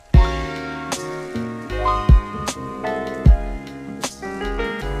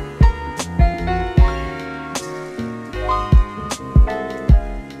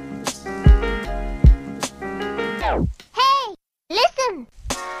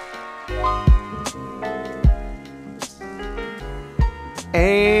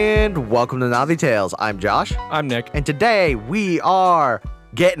And welcome to Navi Tales. I'm Josh, I'm Nick. and today we are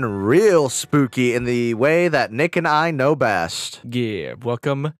getting real spooky in the way that Nick and I know best. Yeah,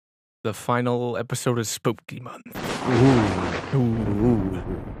 welcome. The final episode of Spooky Month. Ooh.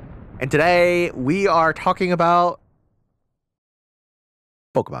 And today we are talking about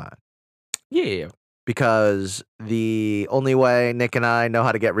Pokemon. Yeah. Because the only way Nick and I know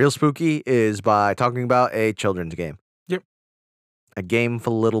how to get real spooky is by talking about a children's game. Yep. A game for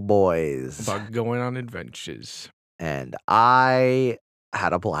little boys. About going on adventures. And I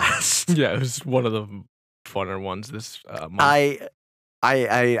had a blast. Yeah, it was one of the funner ones this month.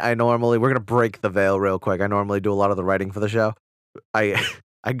 I normally, we're gonna break the veil real quick. I normally do a lot of the writing for the show.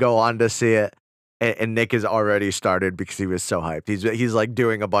 I go on to see it, and Nick has already started because he was so hyped. He's like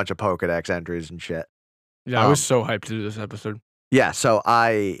doing a bunch of Pokedex entries and shit. Yeah, I was so hyped to do this episode. Yeah, so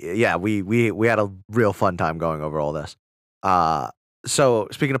we had a real fun time going over all this. So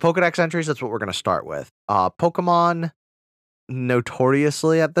speaking of Pokedex entries, that's what we're gonna start with. Pokemon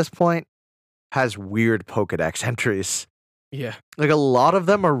notoriously at this point has weird Pokedex entries. Yeah. Like a lot of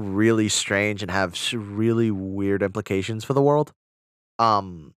them are really strange and have really weird implications for the world.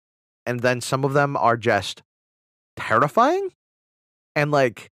 And then some of them are just terrifying and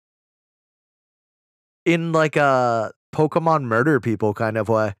like in like a Pokemon murder people kind of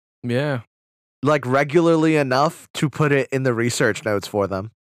way. Yeah. Like regularly enough to put it in the research notes for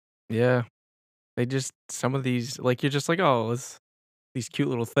them. Yeah. They just, some of these, like, you're just like, oh, it's these cute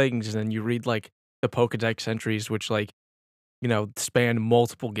little things. And then you read, like, the Pokedex entries, which, like, you know, span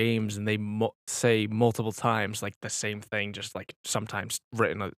multiple games and they say multiple times, like, the same thing, just, like, sometimes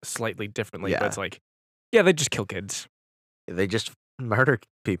written slightly differently. But Yeah. it's like, yeah, they just kill kids. They just murder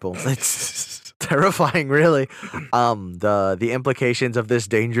people. It's terrifying, really. The implications of this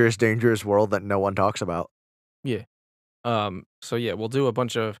dangerous world that no one talks about. Yeah. So yeah, we'll do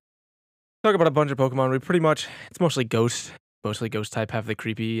talk about a bunch of Pokemon. It's mostly ghost type have the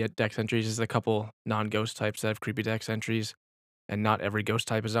creepy dex entries. There's a couple non-ghost types that have creepy dex entries, and not every ghost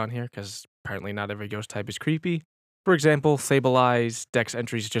type is on here because apparently not every ghost type is creepy. For example, Sableye's dex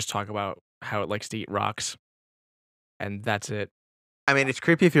entries just talk about how it likes to eat rocks, and that's it. I mean, it's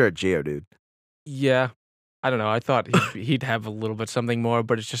creepy if you're a Geodude. Yeah. I don't know. I thought he'd have a little bit something more,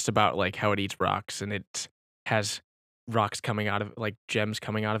 but it's just about like how it eats rocks, and it has rocks coming out of like gems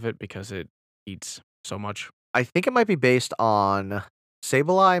coming out of it because it eats so much. I think it might be based on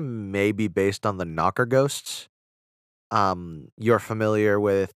Sableye, maybe based on the Knocker Ghosts. You're familiar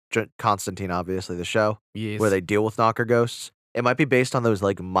with Constantine, obviously, the show Yes. where they deal with Knocker Ghosts. It might be based on those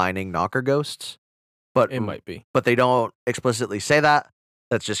like mining Knocker Ghosts, but It might be. but they don't explicitly say that.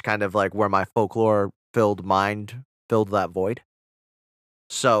 That's just kind of like where my folklore filled mind filled that void.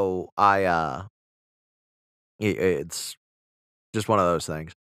 So it's just one of those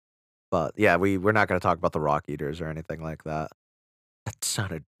things. But yeah, we're not going to talk about the Rock Eaters or anything like that. That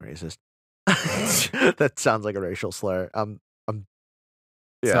sounded racist. That sounds like a racial slur.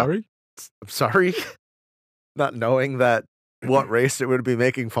 Yeah. Sorry? I'm sorry. Not knowing that what race it would be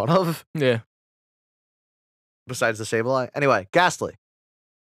making fun of Yeah. besides the Sableye. Anyway, Ghastly.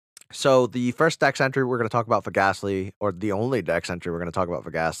 So the first dex entry we're going to talk about for Ghastly, or the only dex entry we're going to talk about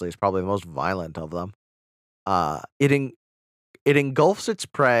for Ghastly, is probably the most violent of them. It engulfs its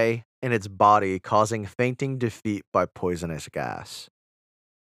prey in its body, causing fainting defeat by poisonous gas.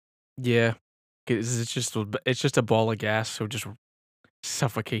 Yeah. It's just a ball of gas, so it just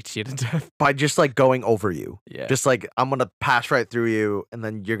suffocates you to death. By just like going over you. Yeah. Just like I'm going to pass right through you and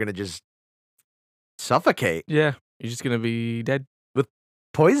then you're going to just suffocate. Yeah. You're just gonna be dead.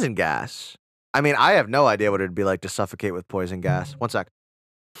 Poison gas. I mean, I have no idea what it'd be like to suffocate with poison gas. One sec.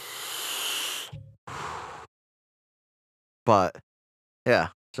 But yeah,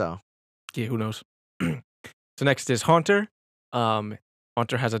 so Yeah, who knows? So next is Haunter.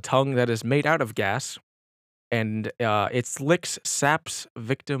 Haunter has a tongue that is made out of gas, and its licks saps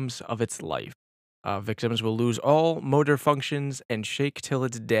victims of its life. Victims will lose all motor functions and shake till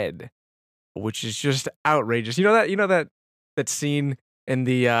it's dead, which is just outrageous. You know that scene in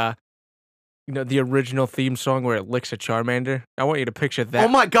the the original theme song where it licks a Charmander? I want you to picture that. Oh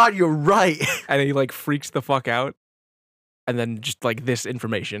my god, you're right. And he like freaks the fuck out. And then just like this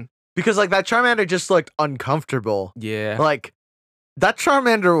information. Because like that Charmander just looked uncomfortable. Yeah. Like that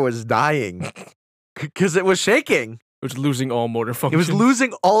Charmander was dying because it was shaking. It was losing all motor It functions. was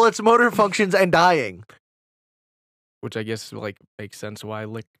losing all its motor functions and dying. Which I guess like makes sense why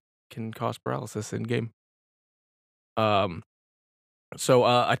lick can cause paralysis in game. So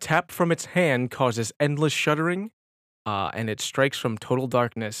a tap from its hand causes endless shuddering, and it strikes from total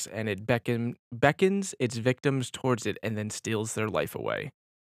darkness, and it beckons its victims towards it, and then steals their life away.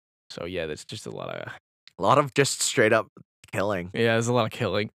 So yeah, that's just a lot of A lot of just straight up killing. yeah, there's a lot of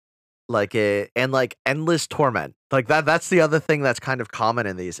killing. Like it and like endless torment. Like that's the other thing that's kind of common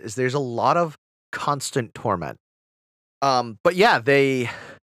in these is there's a lot of constant torment. But yeah,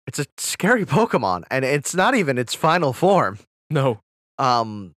 it's a scary Pokemon and it's not even its final form. No,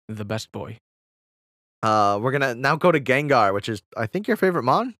 Um the best boy. we're gonna now go to Gengar, which is I think your favorite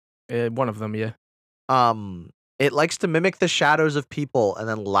mon. One of them, yeah. It likes to mimic the shadows of people and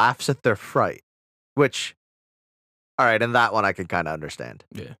then laughs at their fright. Which all right, and that one I can kind of understand.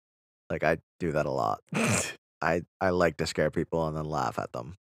 Yeah. Like I do that a lot. I like to scare people and then laugh at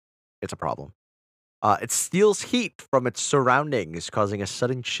them. It's a problem. It steals heat from its surroundings, causing a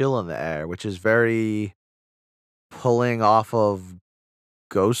sudden chill in the air, which is very pulling off of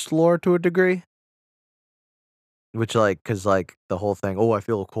ghost lore to a degree. Which, like, because, like, the whole thing, oh, I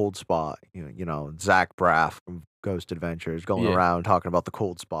feel a cold spot. Zach Braff from Ghost Adventures going Yeah. around talking about the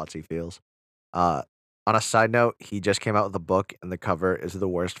cold spots he feels. On a side note, he just came out with a book, and the cover is the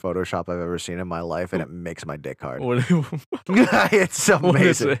worst Photoshop I've ever seen in my life, and it makes my dick hard. What, It's what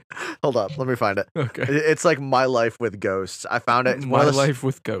is amazing. it? Hold up, let me find it. Okay. It's like My Life with Ghosts. I found it. My life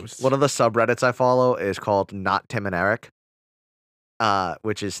with ghosts. One of the subreddits I follow is called Not Tim and Eric,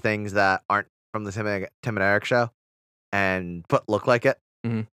 which is things that aren't from the Tim and Eric show, but look like it.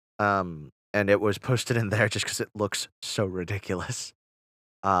 Mhm. And it was posted in there just because it looks so ridiculous.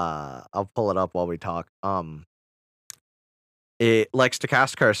 I'll pull it up while we talk. It likes to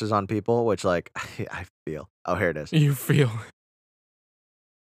cast curses on people, which like I feel. Oh, here it is. You feel.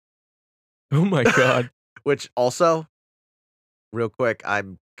 Oh my god. Which also, real quick,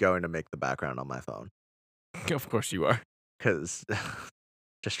 I'm going to make the background on my phone Of course you are. because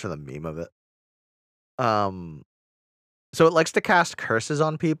just for the meme of it. So it likes to cast curses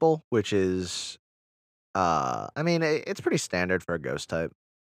on people, which is, I mean, it's pretty standard for a ghost type.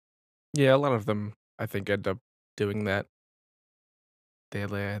 Yeah, a lot of them, I think, end up doing that. They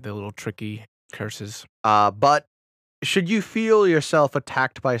have their little tricky curses. But should you feel yourself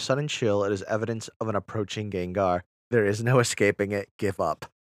attacked by a sudden chill, it is evidence of an approaching Gengar. There is no escaping it. Give up.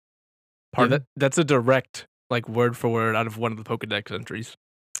 Yeah, that's a direct, like, word for word out of one of the Pokedex entries.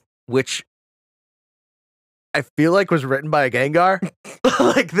 Which I feel like was written by a Gengar.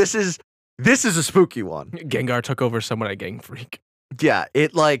 Like this is a spooky one. Gengar took over someone at Gang Freak. Yeah,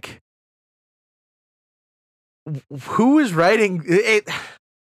 it like who is writing it?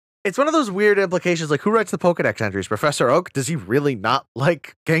 It's one of those weird implications. Like who writes the Pokedex entries? Professor Oak? Does he really not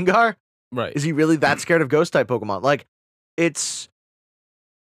like Gengar? Right. Is he really that scared of ghost type Pokemon? Like it's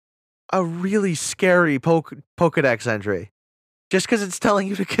a really scary Pokedex entry. Just because it's telling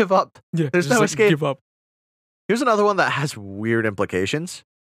you to give up. Yeah. There's just no like, escape. Give up. Here's another one that has weird implications.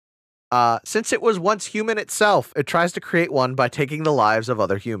 Since it was once human itself, it tries to create one by taking the lives of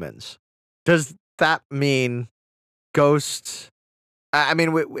other humans. Does that mean ghosts? I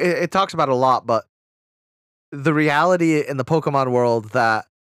mean, it talks about it a lot, but the reality in the Pokemon world that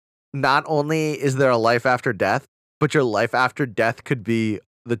not only is there a life after death, but your life after death could be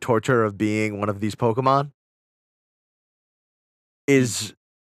the torture of being one of these Pokemon is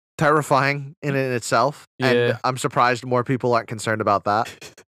terrifying in itself. Yeah. And I'm surprised more people aren't concerned about that.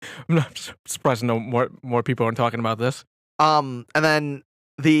 I'm not surprised no more people aren't talking about this. And then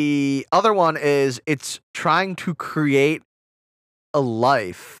the other one is it's trying to create a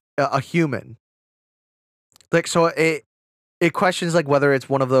life, a human. Like so it questions like whether it's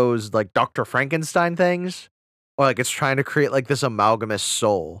one of those like Dr. Frankenstein things or like it's trying to create like this amalgamous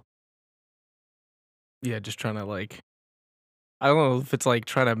soul. Yeah, just trying to like, I don't know if it's like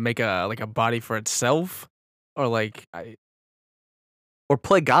trying to make a body for itself, or like Or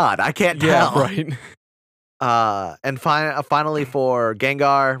play God. I can't yeah, tell. right. And finally for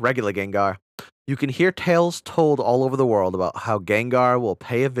Gengar, regular Gengar, you can hear tales told all over the world about how Gengar will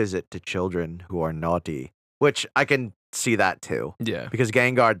pay a visit to children who are naughty, which I can see that too, Yeah, because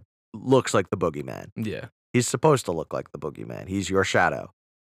Gengar looks like the boogeyman. yeah. He's supposed to look like the boogeyman. He's your shadow.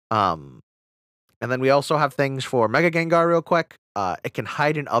 And then we also have things for Mega Gengar real quick. It can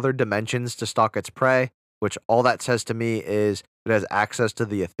hide in other dimensions to stalk its prey, which all that says to me is it has access to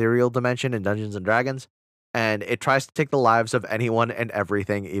the ethereal dimension in Dungeons and Dragons, and it tries to take the lives of anyone and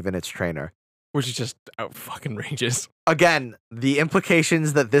everything, even its trainer. Which is just out fucking ranges. Again, the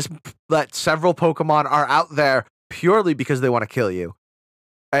implications that several Pokemon are out there purely because they want to kill you.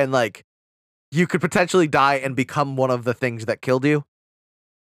 And like you could potentially die and become one of the things that killed you.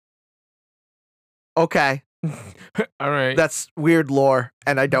 Okay. All right. That's weird lore,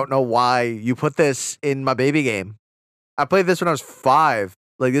 and I don't know why you put this in my baby game. I played this when I was 5.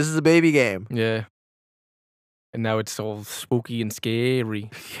 Like, this is a baby game. Yeah. And now it's all spooky and scary.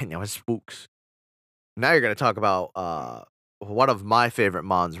 Now it spooks. Now you're gonna talk about one of my favorite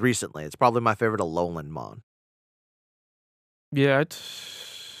mons recently. It's probably my favorite Alolan mon. Yeah, I'd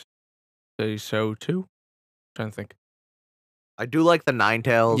say so too. Trying to think. I do like the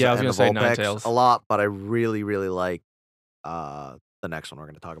Ninetales Yeah, I was and the gonna say Vulpix Ninetales. a lot, but I really, really like the next one we're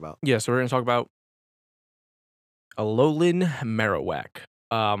gonna talk about. Yeah, so we're gonna talk about Alolan Marowak.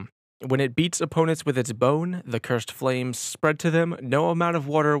 When it beats opponents with its bone, the cursed flames spread to them. No amount of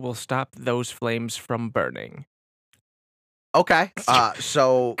water will stop those flames from burning. Okay.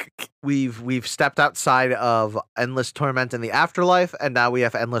 So we've stepped outside of endless torment in the afterlife, and now we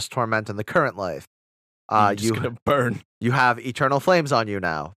have endless torment in the current life. You're just gonna burn. You have eternal flames on you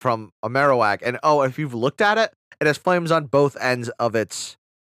now from a Marowak, and if you've looked at it, it has flames on both ends of its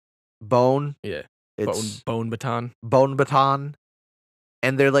bone. Yeah. It's Bone baton. bone baton,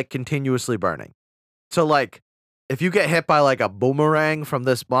 and they're like continuously burning. So like, if you get hit by like a boomerang from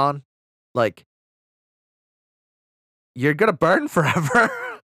this mon, like you're gonna burn forever.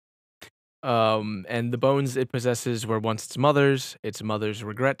 And the bones it possesses were once its mother's. Its mother's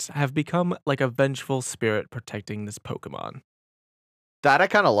regrets have become like a vengeful spirit protecting this Pokemon. That I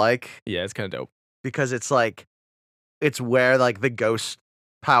kind of like Yeah, it's kind of dope. because it's like it's where like the ghost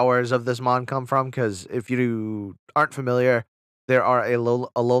powers of this mon come from. Because if you aren't familiar, there are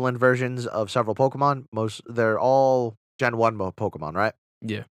Alolan versions of several Pokemon. They're all Gen 1 Pokemon, right?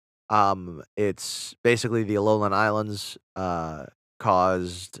 Yeah. It's basically the Alolan Islands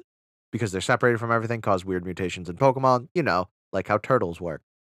caused because they're separated from everything, cause weird mutations in Pokemon, like how turtles work.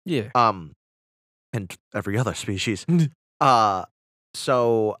 Yeah. And every other species.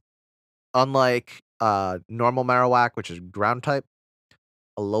 So unlike normal Marowak, which is ground type,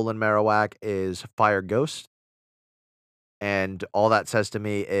 Alolan Marowak is fire ghost. And all that says to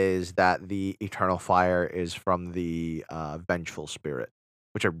me is that the eternal fire is from the vengeful spirit,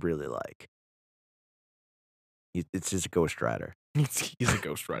 which I really like. It's his Ghost Rider. He's a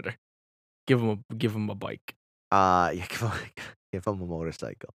Ghost Rider. Give him a bike. Yeah, give him a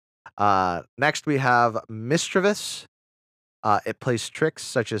motorcycle. Next we have Mischievous. It plays tricks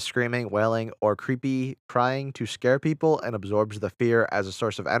such as screaming, wailing, or creepy crying to scare people and absorbs the fear as a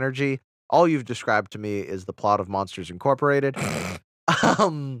source of energy. All you've described to me is the plot of Monsters Incorporated.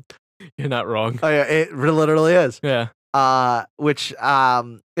 You're not wrong. Oh yeah, it literally is. Yeah. Which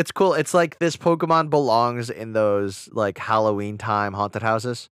it's cool. It's like this Pokemon belongs in those like Halloween time haunted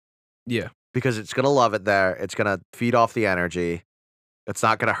houses Yeah. because it's gonna love it there. It's gonna feed off the energy. It's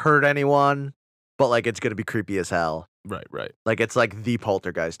not gonna hurt anyone, but like it's gonna be creepy as hell. Right. Like it's like the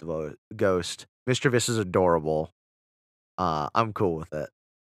poltergeist ghost. Mischievous is adorable. I'm cool with it.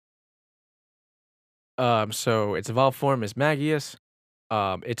 So its evolved form is Magius.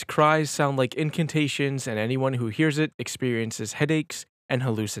 Its cries sound like incantations, and anyone who hears it experiences headaches and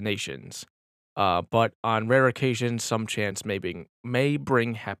hallucinations. But on rare occasions, some chants may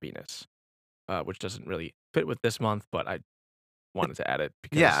bring happiness, which doesn't really fit with this month, but I wanted to add it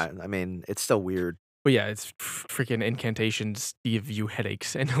because Yeah, I mean it's still weird. But yeah, it's freaking incantations give you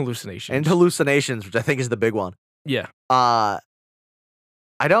headaches and hallucinations. And hallucinations, which I think is the big one. Yeah. I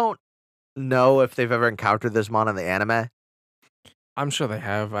don't know if they've ever encountered this mon in the anime. I'm sure they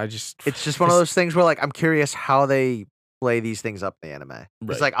have. It's just one of those things where like I'm curious how they play these things up in the anime. It's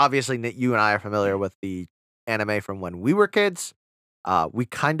Right. like obviously you and I are familiar with the anime from when we were kids. We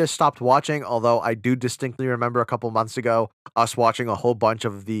kind of stopped watching, although I do distinctly remember a couple months ago us watching a whole bunch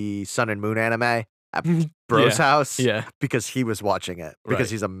of the Sun and Moon anime at Bro's house. Yeah. Because he was watching it because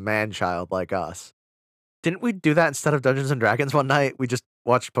Right. he's a man child like us. Didn't we do that instead of Dungeons and Dragons one night? We just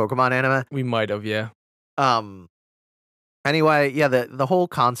watched Pokemon anime. We might have, yeah. Anyway, yeah, the whole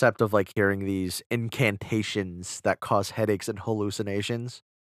concept of like hearing these incantations that cause headaches and hallucinations,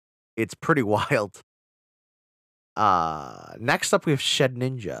 it's pretty wild. Next up we have Shed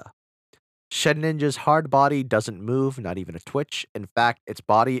Ninja. Shed Ninja's hard body doesn't move, not even a twitch. In fact, its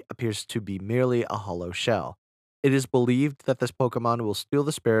body appears to be merely a hollow shell. It is believed that this Pokemon will steal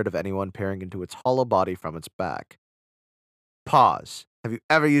the spirit of anyone peering into its hollow body from its back. Pause. Have you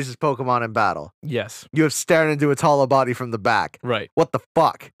ever used this Pokemon in battle? Yes. You have stared into its hollow body from the back. Right. What the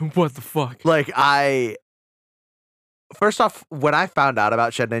fuck? What the fuck? Like, first off, when I found out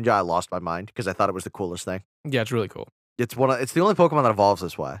about Shed Ninja, I lost my mind because I thought it was the coolest thing. Yeah, it's really cool. It's the only Pokemon that evolves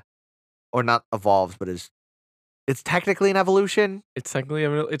this way. Or not evolves, but it's technically an evolution. It's technically,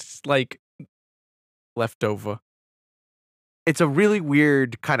 it's like leftover. It's a really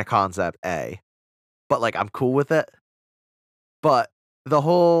weird kind of concept, but like I'm cool with it. But the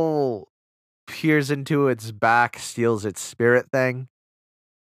whole peers into its back, steals its spirit thing.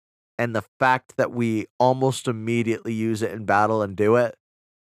 And the fact that we almost immediately use it in battle and do it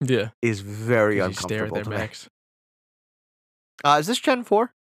Yeah. is very 'Cause you stare at uncomfortable their to me. backs. Is this Gen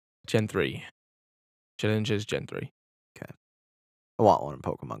 4? Gen 3. Greninja is Gen 3. I want one in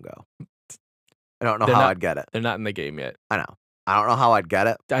Pokemon Go. I don't know They're how not- I'd get it. They're not in the game yet. I know. I don't know how I'd get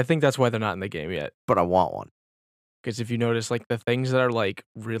it, I think that's why they're not in the game yet. but I want one. Because if you notice, like, the things that are, like,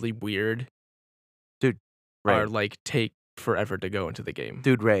 really weird are, Raid. like, take forever to go into the game.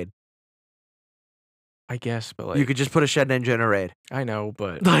 Dude, raid. I guess, but, like, You could just put a Shed Ninja in a raid. I know,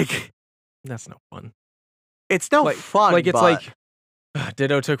 but Like, that's no fun. it's no Like- fun. Like, it's but like,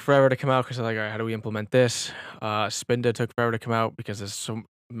 Ditto took forever to come out because they're like, all right, how do we implement this? Spinda took forever to come out because there's so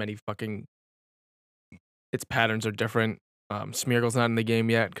many fucking. Its patterns are different. Smeargle's not in the game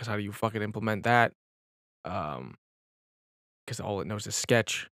yet because how do you fucking implement that? Because all it knows is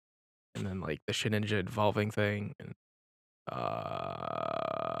sketch, and then like the Shedinja evolving thing, and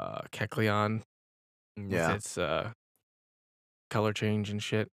Kecleon with Yeah. its color change and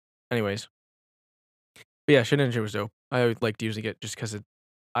shit. Anyways, but yeah, Shedinja was dope. I liked using it just because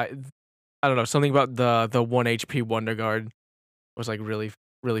I don't know, something about the 1 HP Wonder Guard was like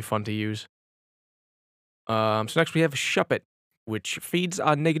really fun to use. So next we have Shuppet, which feeds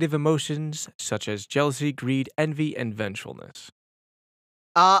on negative emotions such as jealousy, greed, envy, and vengefulness.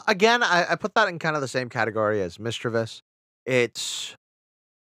 Again, I put that in kind of the same category as Mischievous. It's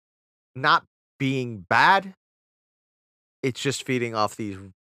not being bad. It's just feeding off these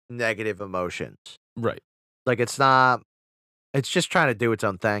negative emotions. Right. Like, it's just trying to do its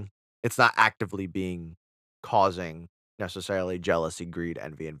own thing. It's not actively causing necessarily jealousy, greed,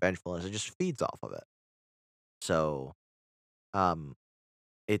 envy, and vengefulness. It just feeds off of it. So,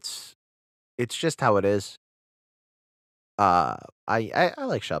 it's just how it is. I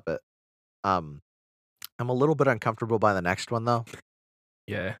like Shuppet. I'm a little bit uncomfortable by the next one though.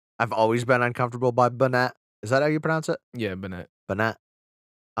 Yeah. I've always been uncomfortable by Banette. Is that how you pronounce it? Yeah, Bennett. Banette.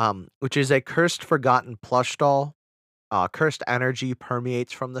 Which is a cursed forgotten plush doll. Cursed energy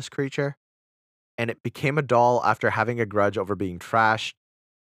permeates from this creature, and it became a doll after having a grudge over being trashed,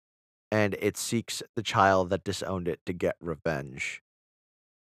 and it seeks the child that disowned it to get revenge.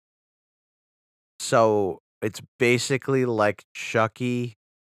 So it's basically like Chucky,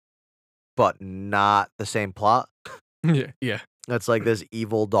 but not the same plot. Yeah. Yeah. It's like this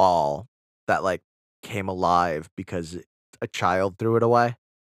evil doll that like came alive because a child threw it away.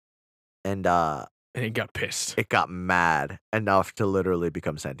 And And he got pissed. it got mad enough to literally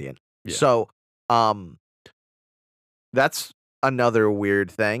become sentient. Yeah. So, that's another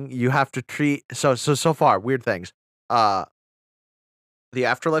weird thing. You have to treat so far weird things. The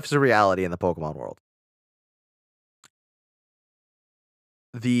afterlife is a reality in the Pokemon world.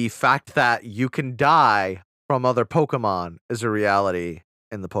 The fact that you can die from other Pokemon is a reality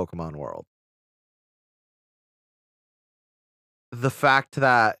in the Pokemon world. The fact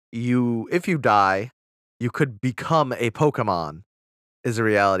that if you die, you could become a Pokemon is a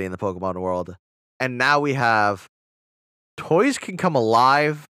reality in the Pokemon world. And now we have toys can come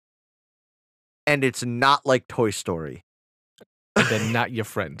alive, and it's not like Toy Story. And then not your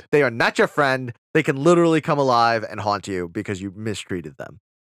friend. They are not your friend. They can literally come alive and haunt you because you mistreated them.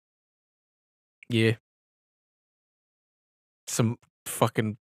 Yeah. Some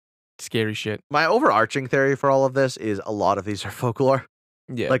fucking scary shit. My overarching theory for all of this is a lot of these are folklore,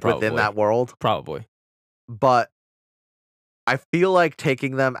 Yeah. like probably. within that world. Probably. But I feel like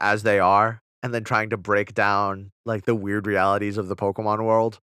taking them as they are and then trying to break down like the weird realities of the Pokemon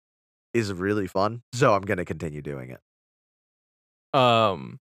world is really fun. So I'm gonna continue doing it.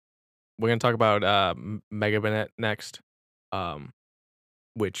 We're gonna talk about Mega Bennett next.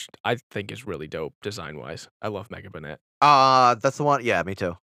 Which I think is really dope design wise. I love Mega Bennett. That's the one. Yeah, me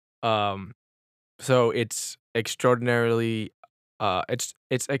too. So it's extraordinarily its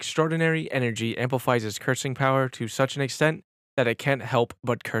extraordinary energy amplifies its cursing power to such an extent that it can't help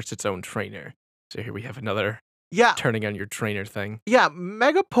but curse its own trainer. So here we have another Yeah, turning on your trainer thing. yeah.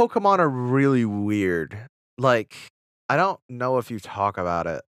 Mega Pokemon are really weird. Like, I don't know if you talk about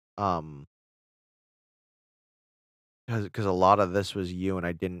it. Because a lot of this was you and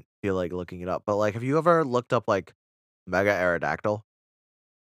I didn't feel like looking it up. But like, have you ever looked up like Mega Aerodactyl?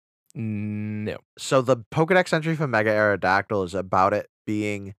 No. So the Pokedex entry for Mega Aerodactyl is about it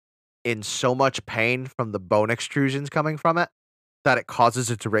being in so much pain from the bone extrusions coming from it that it causes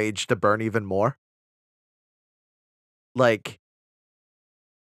its rage to burn even more. Like,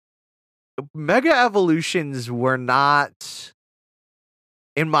 Mega Evolutions were not,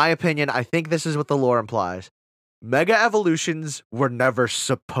 in my opinion, I think this is what the lore implies. Mega Evolutions were never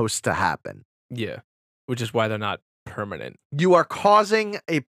supposed to happen. Yeah. Which is why they're not permanent. You are causing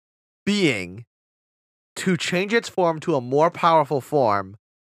a being to change its form to a more powerful form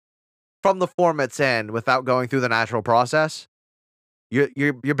from the form it's in without going through the natural process.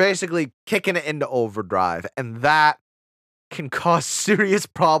 You're basically kicking it into overdrive, and that can cause serious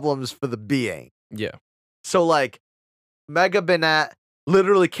problems for the being. Yeah. So like Mega Banette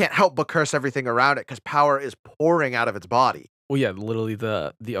literally can't help but curse everything around it because power is pouring out of its body. Well, yeah, literally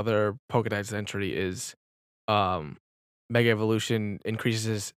the other Pokedex entry is Mega Evolution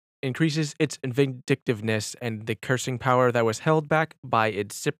increases its vindictiveness, and the cursing power that was held back by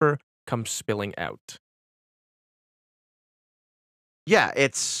its zipper comes spilling out. Yeah,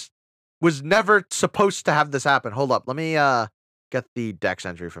 was never supposed to have this happen. Hold up, let me get the dex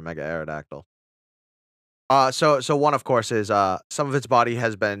entry for Mega Aerodactyl. So one of course is some of its body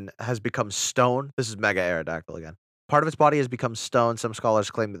has become stone. This is Mega Aerodactyl again. Part of its body has become stone. Some scholars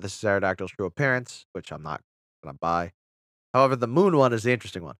claim that this is Aerodactyl's true appearance, which I'm not gonna buy. However, the moon one is the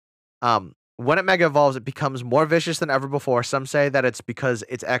interesting one. When it mega evolves, it becomes more vicious than ever before. Some say that it's because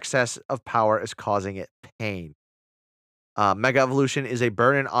its excess of power is causing it pain. Mega evolution is a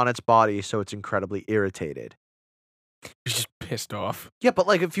burden on its body, so it's incredibly irritated. He's just pissed off. Yeah, but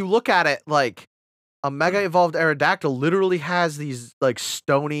like if you look at it, like a mega evolved Aerodactyl literally has these like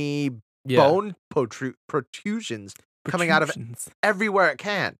stony bone protrusions coming out of everywhere it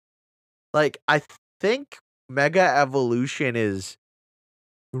can. Like I think Mega Evolution is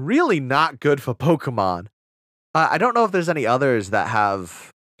really not good for Pokemon. I don't know if there's any others that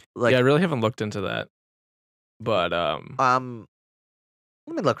have like. Yeah, I really haven't looked into that. But let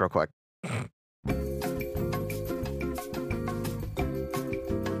me look real quick.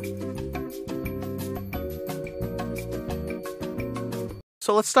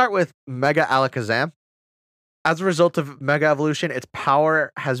 So let's start with Mega Alakazam. As a result of Mega Evolution, its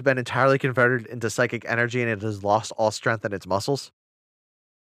power has been entirely converted into psychic energy, and it has lost all strength in its muscles.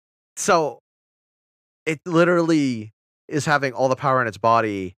 So it literally is having all the power in its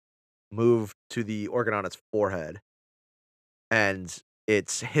body move to the organ on its forehead, and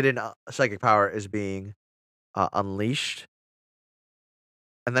its hidden psychic power is being unleashed,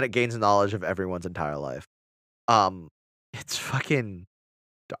 and then it gains knowledge of everyone's entire life. It's fucking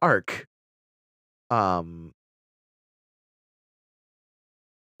dark. Mega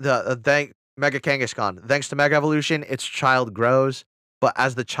Kangaskhan. Thanks to Mega Evolution, its child grows, but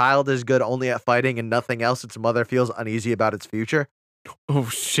as the child is good only at fighting and nothing else, its mother feels uneasy about its future. Oh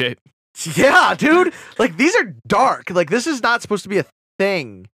shit. Yeah, dude. Like these are dark. Like this is not supposed to be a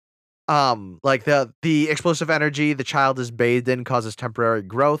thing. Like the explosive energy the child is bathed in causes temporary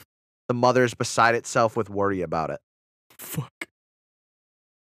growth. The mother is beside itself with worry about it. Fuck.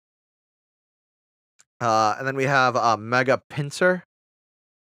 And then we have Mega Pinsir.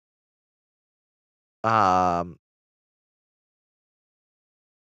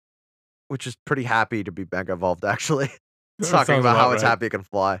 Which is pretty happy to be mega evolved, actually. It's talking about how it's happy it can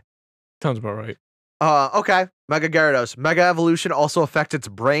fly. Sounds about right. Okay. Mega Gyarados. Mega Evolution also affects its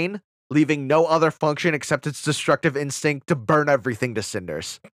brain, leaving no other function except its destructive instinct to burn everything to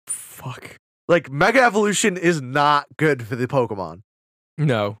cinders. Fuck. Like, Mega Evolution is not good for the Pokemon.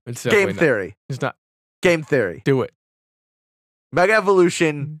 No, it's definitely Game theory. It's not. Game theory. Do it. Mega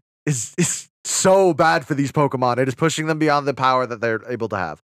Evolution is so bad for these Pokemon. It is pushing them beyond the power that they're able to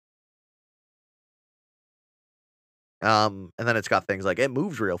have. And then it's got things like it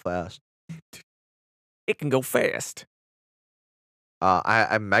moves real fast. It can go fast.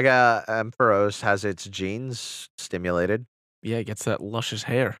 Mega Ampharos has its genes stimulated. Yeah, it gets that luscious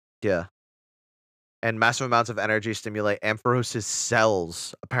hair. Yeah. And massive amounts of energy stimulate Ampharos'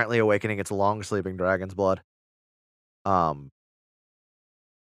 cells, apparently awakening its long-sleeping dragon's blood. Oh,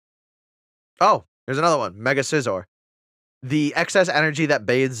 here's another one. Mega Scizor. The excess energy that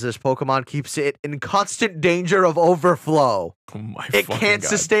bathes this Pokemon keeps it in constant danger of overflow. Oh my it can't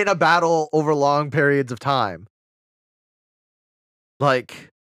sustain a battle over long periods of time. Like,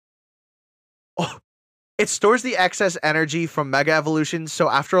 it stores the excess energy from Mega Evolution,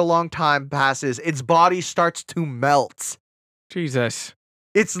 so after a long time passes, its body starts to melt. Jesus.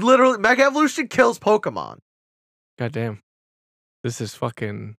 It's literally, Mega Evolution kills Pokemon. Goddamn. This is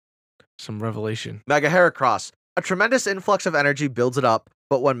fucking some revelation. Mega Heracross. A tremendous influx of energy builds it up,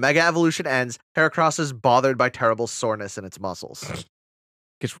 but when Mega Evolution ends, Heracross is bothered by terrible soreness in its muscles.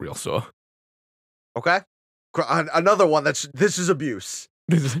 Gets real sore. Okay? Another one this is abuse.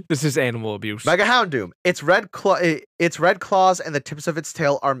 This is animal abuse. Mega Houndoom. Its red claws and the tips of its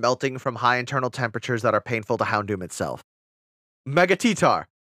tail are melting from high internal temperatures that are painful to Houndoom itself. Mega Titar.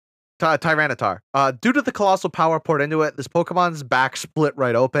 Tyranitar. Due to the colossal power poured into it, this Pokemon's back split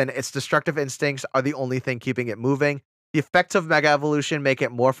right open. Its destructive instincts are the only thing keeping it moving. The effects of Mega Evolution make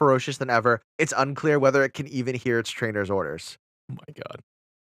it more ferocious than ever. It's unclear whether it can even hear its trainer's orders. Oh my god.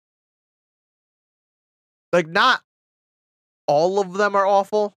 Like, not all of them are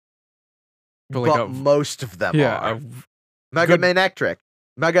awful, But, but most of them are. Mega good- Manectric.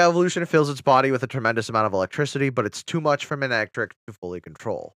 Mega Evolution fills its body with a tremendous amount of electricity, but it's too much for Manectric to fully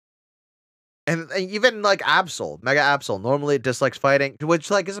control. And even like Absol, Mega Absol, normally it dislikes fighting,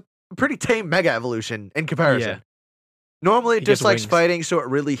 which like is a pretty tame Mega Evolution in comparison. Yeah. Normally it He gets dislikes wings. fighting, so it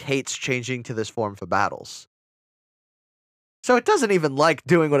really hates changing to this form for battles. So it doesn't even like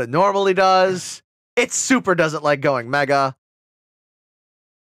doing what it normally does. It super doesn't like going Mega.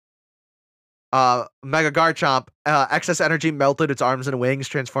 Mega Garchomp, excess energy melted its arms and wings,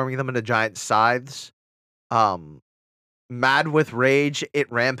 transforming them into giant scythes. Mad with rage, it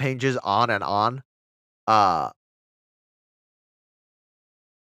rampages on and on.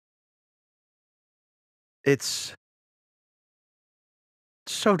 It's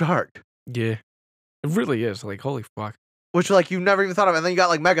so dark. Yeah. It really is. Like, holy fuck. Which like you've never even thought of. And then you got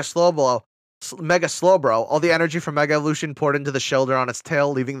like Mega Slowbro. Mega Slowbro. All the energy from Mega Evolution poured into the shoulder on its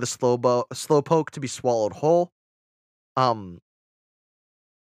tail, leaving the Slowpoke to be swallowed whole.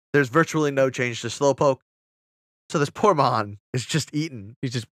 There's virtually no change to Slowpoke. So this poor Mon is just eaten.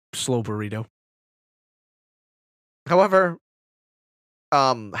 He's just slow burrito. However,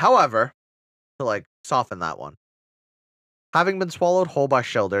 to like soften that one. Having been swallowed whole by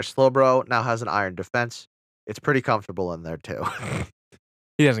Shellder, Slowbro now has an iron defense. It's pretty comfortable in there too.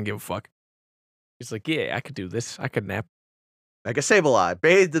 He doesn't give a fuck. He's like, yeah, I could do this. I could nap. Mega Sableye,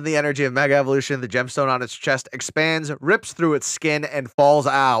 bathed in the energy of Mega Evolution, the gemstone on its chest expands, rips through its skin, and falls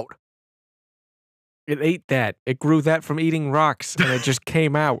out. It ate that. It grew that from eating rocks, and it just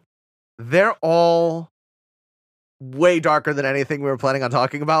came out. They're all way darker than anything we were planning on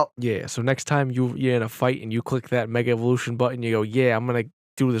talking about. Yeah, so next time you're in a fight and you click that Mega Evolution button, you go, yeah, I'm going to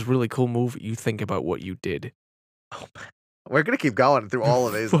do this really cool move. You think about what you did. We're going to keep going through all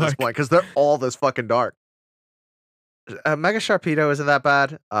of these at this Fuck. point because they're all this fucking dark. Mega Sharpedo isn't that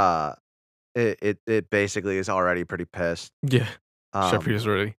bad. It basically is already pretty pissed. Yeah, Um, Sharpedo's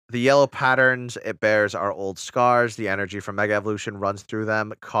ready. The yellow patterns it bears are old scars. The energy from Mega Evolution runs through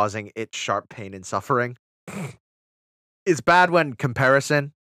them, causing it sharp pain and suffering. It's bad when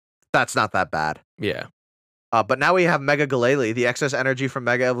comparison. That's not that bad. Yeah. But now we have Mega Glalie. The excess energy from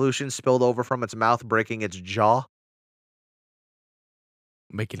Mega Evolution spilled over from its mouth, breaking its jaw.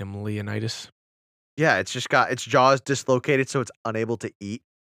 Making him Leonidas. Yeah, it's just got its jaw is dislocated, so it's unable to eat.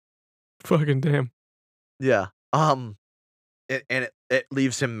 Fucking damn. Yeah. It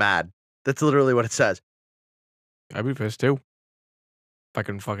leaves him mad. That's literally what it says. I'd be pissed too. If I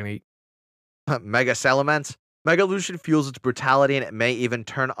couldn't fucking eat. Mega Salamence. Mega Evolution fuels its brutality, and it may even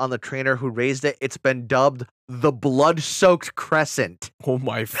turn on the trainer who raised it. It's been dubbed the Blood-Soaked Crescent. Oh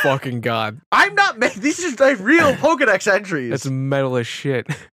my fucking god. I'm not these are like real Pokedex entries. That's metal as shit.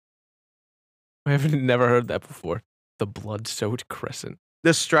 I haven't never heard that before. The blood-soaked crescent.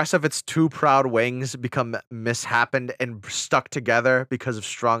 The stress of its two proud wings become mishappened and stuck together because of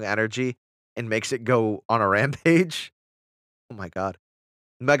strong energy and makes it go on a rampage. Oh my god.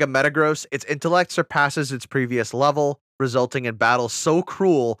 Mega Metagross, its intellect surpasses its previous level, resulting in battles so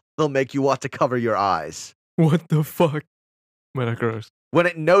cruel they'll make you want to cover your eyes. What the fuck? Metagross. When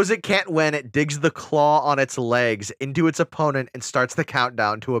it knows it can't win, it digs the claw on its legs into its opponent and starts the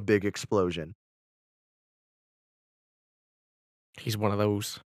countdown to a big explosion. He's one of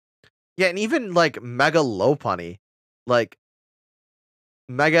those. Yeah, and even like Mega Lopunny, like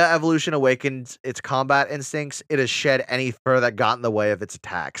Mega Evolution awakens its combat instincts. It has shed any fur that got in the way of its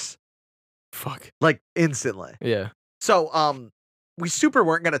attacks, Fuck. like instantly. Yeah. So, we super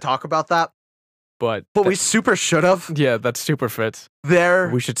weren't going to talk about that, But we super should have. yeah, that super fits. They're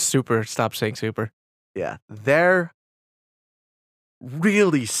We should super stop saying super. yeah, they're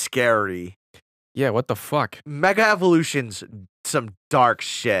really scary. Yeah, what the fuck? Mega Evolution's some dark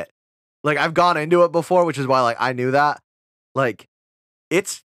shit. Like I've gone into it before, which is why like I knew that. Like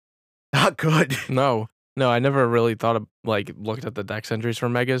it's not good. No. No, I never really thought of looked at the dex entries for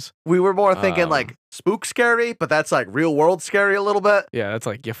megas. We were more thinking like Um, spook scary, but that's like real world scary a little bit. Yeah, that's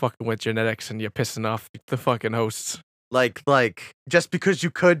like you're fucking with genetics and you're pissing off the fucking hosts. Like just because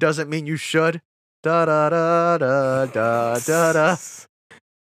you could doesn't mean you should. Da da da da da da da.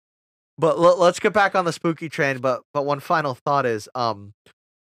 But let's get back on the spooky train. But one final thought is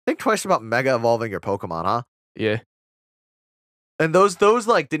think twice about mega evolving your Pokemon, huh? Yeah. And those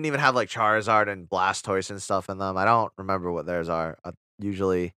like didn't even have like Charizard and Blastoise and stuff in them. I don't remember what theirs are.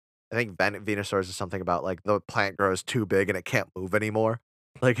 Usually I think Venusaur's is something about like the plant grows too big and it can't move anymore.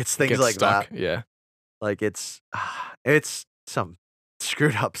 Like it's It things gets like stuck. that. Yeah. Like it's some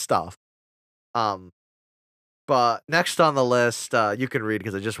screwed up stuff. Um, but next on the list, you can read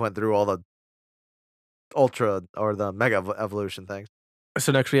because I just went through all the ultra or the mega evolution things.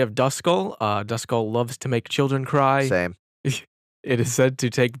 So next we have Duskull. Duskull loves to make children cry. Same. It is said to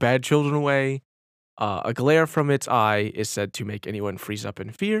take bad children away. A glare from its eye is said to make anyone freeze up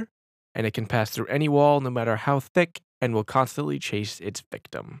in fear, and it can pass through any wall, no matter how thick, and will constantly chase its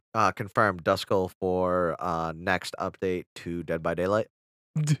victim. Confirmed Duskull for next update to Dead by Daylight.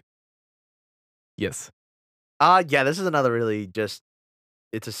 Yes. Yeah, this is another really just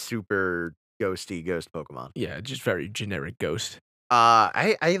it's a super ghosty ghost Pokemon. Yeah, just very generic ghost.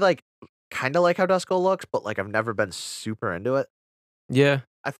 I like kind of like how Duskull looks, but like I've never been super into it. Yeah.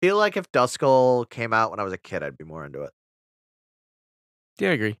 I feel like if Duskull came out when I was a kid, I'd be more into it. Yeah,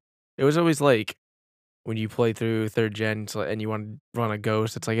 I agree. It was always like when you play through third gen and you want to run a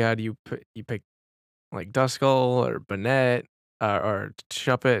ghost, it's like, how do you pick like Duskull or Banette or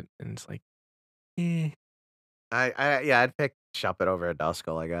Shuppet? And it's like, eh. Yeah, I'd pick Shuppet over a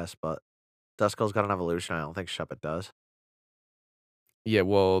Duskull, I guess, but Duskull's got an evolution. I don't think Shuppet does. Yeah,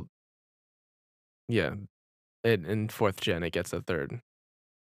 well, yeah. In fourth gen, it gets a third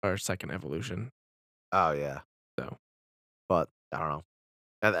or second evolution. Oh yeah. So But I don't know.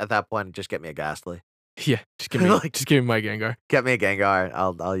 At that point, just get me a Ghastly. yeah, Like- just give me my Gengar. Get me a Gengar.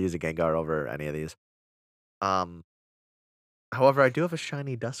 I'll use a Gengar over any of these. However, I do have a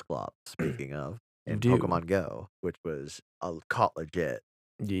shiny Dusclops, speaking of, You in do. Pokemon Go, which was caught legit.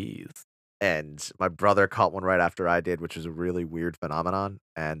 Yes. And my brother caught one right after I did, which was a really weird phenomenon.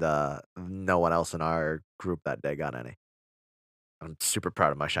 And no one else in our group that day got any. I'm super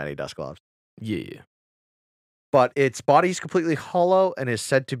proud of my shiny Dusclops. Yeah. But its body is completely hollow and is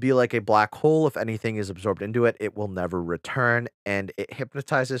said to be like a black hole. If anything is absorbed into it, it will never return, and it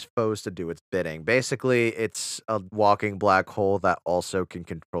hypnotizes foes to do its bidding. Basically, it's a walking black hole that also can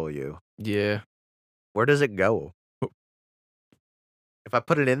control you. Yeah. Where does it go? If I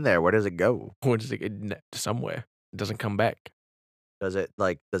put it in there, where does it go? Or just like somewhere. It doesn't come back. Does it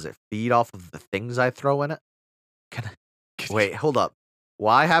feed off of the things I throw in it? Can I... Wait, hold up.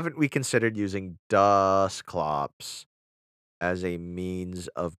 Why haven't we considered using Dusclops as a means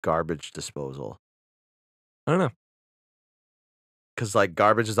of garbage disposal? I don't know. Because like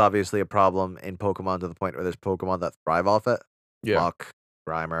garbage is obviously a problem in Pokemon to the point where there's Pokemon that thrive off it. Yeah. Muck,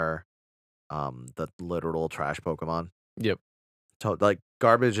 Grimer, the literal trash Pokemon. Yep. So like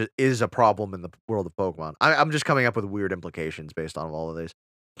garbage is a problem in the world of Pokemon. I'm just coming up with weird implications based on all of these.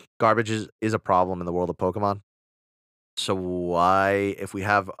 Garbage is a problem in the world of Pokemon. So why, if we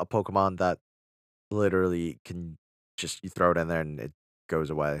have a Pokemon that literally can just you throw it in there and it goes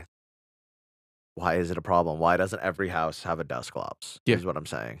away, why is it a problem? Why doesn't every house have a Dusclops? Yeah. Is what I'm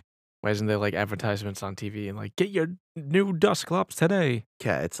saying. Why isn't there like advertisements on TV and like get your new Dusclops today?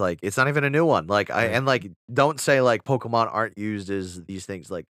 Yeah, it's like it's not even a new one. Like Yeah. and like don't say like Pokemon aren't used as these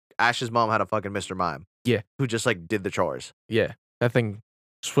things. Like Ash's mom had a fucking Mr. Mime. Yeah. Who just like did the chores. Yeah. That thing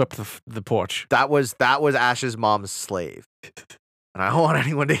swept the porch. That was Ash's mom's slave. And I don't want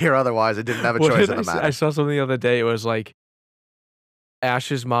anyone to hear otherwise. It didn't have a What choice did in the I matter. I saw something the other day. It was like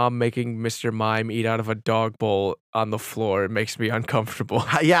Ash's mom making Mr. Mime eat out of a dog bowl on the floor. It makes me uncomfortable.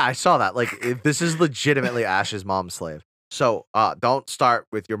 Yeah, I saw that. Like this is legitimately Ash's mom's slave. So don't start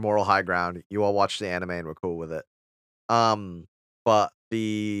with your moral high ground. You all watched the anime and we're cool with it. But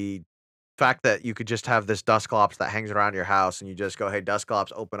the fact that you could just have this Dusclops that hangs around your house and you just go, hey,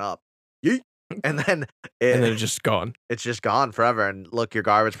 Dusclops, open up. Yeet. And then And then it's just gone. it's just gone forever. And look, your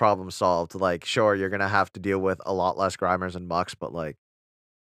garbage problem solved. Like, sure, you're gonna have to deal with a lot less Grimers and Mucks, but like,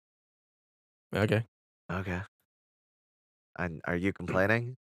 Okay. okay. And are you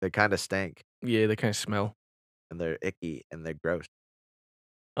complaining? They kind of stink Yeah, they kind of smell. and they're icky and they're gross.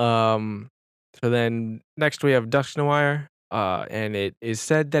 So then next we have Dusknoir. And it is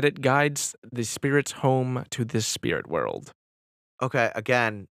said that it guides the spirits home to this spirit world. Okay,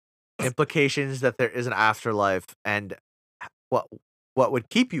 again, implications that there is an afterlife and what would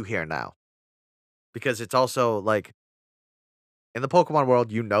keep you here now? Because it's also like in the Pokemon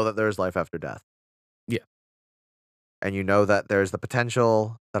world, you know that there is life after death. Yeah. And you know that there's the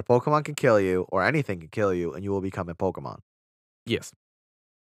potential that a Pokemon can kill you or anything can kill you and you will become a Pokemon. Yes.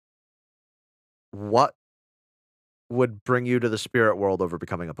 What would bring you to the spirit world over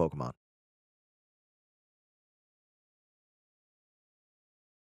becoming a Pokemon?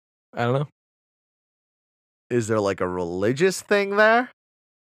 I don't know. Is there like a religious thing there?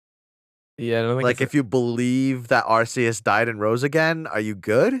 Yeah, I don't think Like it's if you believe that Arceus died and rose again, are you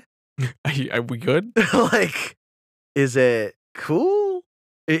good? Are we good? Like, is it cool?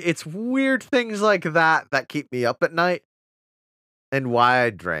 It's weird things like that that keep me up at night and why I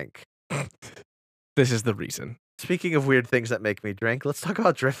drink. This is the reason. Speaking of weird things that make me drink, let's talk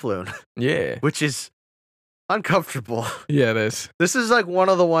about Drifloon, Yeah. which is uncomfortable. Yeah, it is. This is like one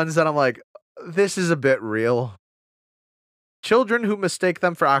of the ones that I'm like, this is a bit real. Children who mistake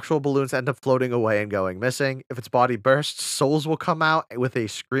them for actual balloons end up floating away and going missing. If its body bursts, souls will come out with a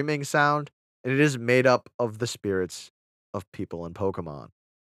screaming sound, and it is made up of the spirits of people and Pokemon.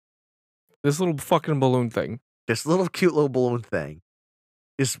 This little fucking balloon thing. This little cute little balloon thing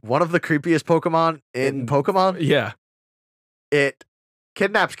is one of the creepiest Pokemon in Pokemon. Yeah. It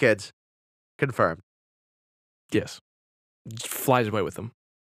kidnaps kids. Confirmed. Yes. Just flies away with them.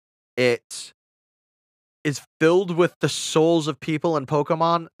 It is filled with the souls of people and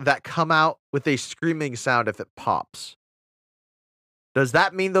Pokemon that come out with a screaming sound if it pops. Does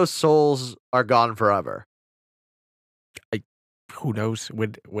that mean those souls are gone forever? Who knows?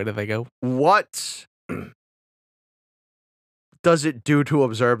 Where do they go? What does it do to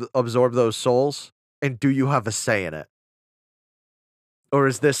absorb those souls? And do you have a say in it? Or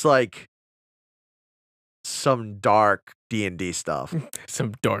is this like some dark D&D stuff?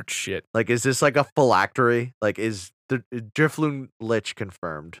 Some dark shit. Like, is this like a phylactery? Like, is the Drifloon Lich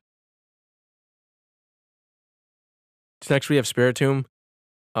confirmed? Next, we have Spiritomb,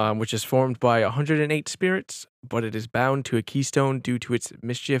 which is formed by 108 spirits, but it is bound to a keystone due to its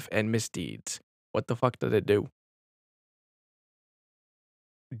mischief and misdeeds. What the fuck did it do?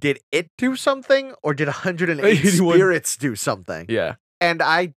 Did it do something, or did 108 Anyone- spirits do something? Yeah, And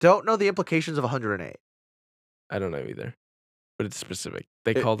I don't know the implications of 108. I don't know either, but it's specific.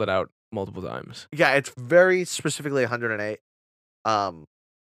 They It- called it out multiple times. Yeah, it's very specifically 108.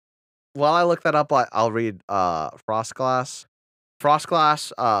 While I look that up, I'll read Frostglass.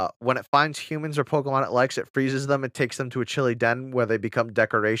 Frostglass, when it finds humans or Pokemon it likes, it freezes them and takes them to a chilly den where they become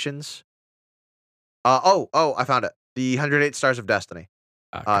decorations. I found it. The 108 Stars of Destiny.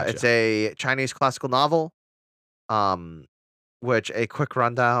 Gotcha. It's a Chinese classical novel, which a quick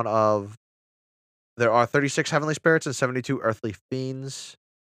rundown of, there are 36 heavenly spirits and 72 earthly fiends.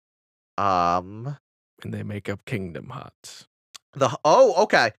 And they make up Kingdom Hearts.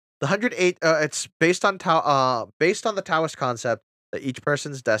 Okay. The 108, it's based on the Taoist concept that each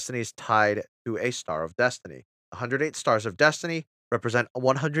person's destiny is tied to a star of destiny. The 108 stars of destiny represent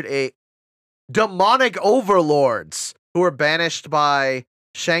 108 demonic overlords who were banished by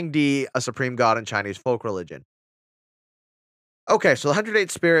Shangdi, a supreme god in Chinese folk religion. Okay, so the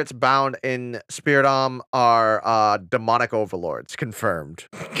 108 spirits bound in Spiritomb are demonic overlords. Confirmed.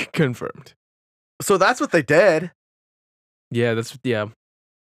 Confirmed. So that's what they did. Yeah,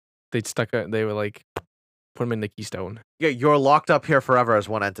 they were like, put them in the keystone. Yeah, you're locked up here forever as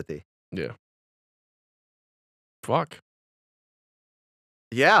one entity. Fuck.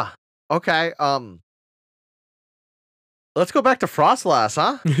 Yeah. Okay. Let's go back to Frostlass,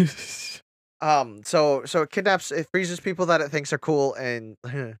 huh? So it freezes people that it thinks are cool and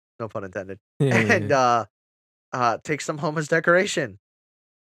no pun intended. And takes them home as decoration.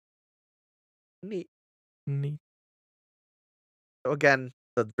 Neat. Neat. So again,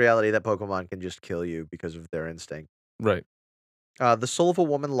 the reality that Pokemon can just kill you because of their instinct. Right. The soul of a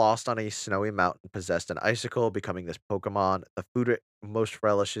woman lost on a snowy mountain possessed an icicle, becoming this Pokemon. The food it most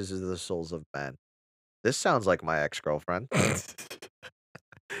relishes is the souls of men. This sounds like my ex-girlfriend. It's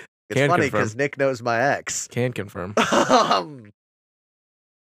Can funny confirm. because Nick knows my ex. Can confirm.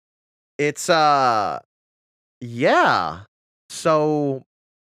 It's yeah. So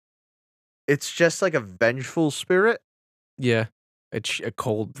it's just like a vengeful spirit. Yeah. It's a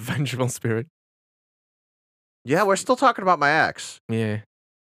cold, vengeful spirit. Yeah, we're still talking about my ex. Yeah.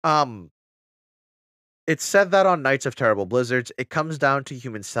 It's said that on nights of terrible blizzards, it comes down to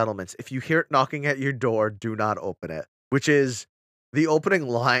human settlements. If you hear it knocking at your door, do not open it. Which is the opening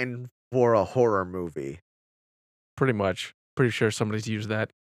line for a horror movie. Pretty much. Pretty sure somebody's used that.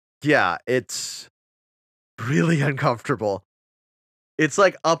 Yeah, it's really uncomfortable. It's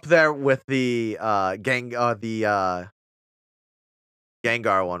like up there with the Gengar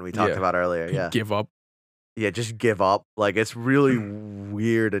one we talked Yeah. about earlier. Yeah. Give up. Yeah, just give up. Like, it's really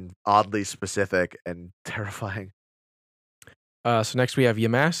weird and oddly specific and terrifying. So next we have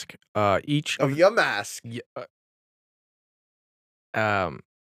Yamask. Each Oh, your mask.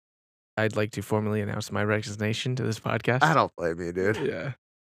 I'd like to formally announce my resignation to this podcast. I don't blame you, dude. Yeah.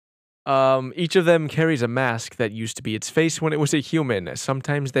 Each of them carries a mask that used to be its face when it was a human.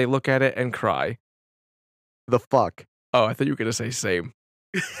 Sometimes they look at it and cry. The fuck? Oh, I thought you were gonna say same.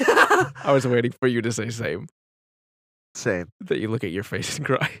 I was waiting for you to say same. Same. that you look at your face and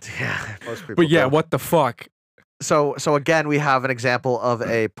cry. Yeah, most people. But yeah, do. what the fuck? So again, we have an example of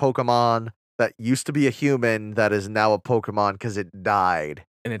a Pokemon that used to be a human that is now a Pokemon because it died.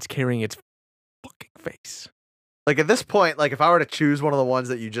 And it's carrying its fucking face. Like at this point, like if I were to choose one of the ones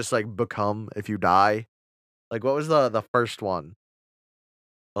that you just like become if you die, like what was the first one?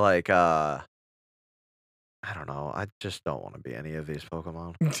 Like I don't know. I just don't want to be any of these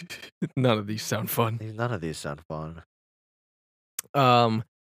Pokemon. None of these sound fun. None of these sound fun.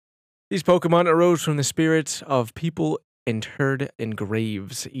 These Pokemon arose from the spirits of people interred in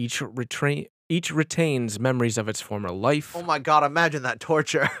graves. Each retains memories of its former life. Oh my god, imagine that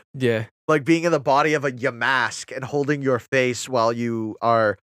torture. Yeah. Like being in the body of a Yamask and holding your face while you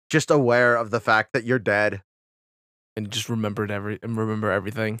are just aware of the fact that you're dead. And just remember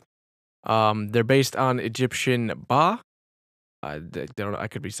everything. They're based on Egyptian Ba. I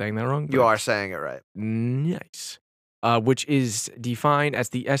could be saying that wrong. You are saying it right. Nice. Which is defined as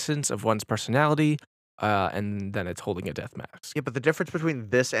the essence of one's personality, and then it's holding a death mask. Yeah, but the difference between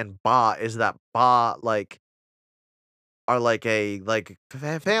this and Ba is that Ba are like a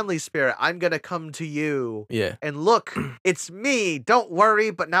family spirit. I'm gonna come to you. Yeah. And look, it's me. Don't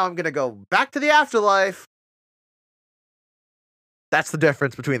worry. But now I'm gonna go back to the afterlife. That's the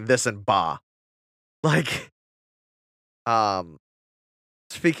difference between this and Ba. Like,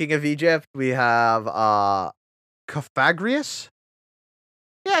 speaking of Egypt, we have Cofagrius.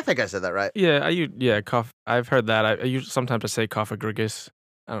 Yeah, I think I said that right. Yeah, I've heard that. I sometimes say Cofagrigus.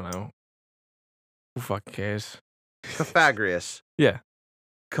 I don't know. Who fucking cares? Cofagrius. Yeah.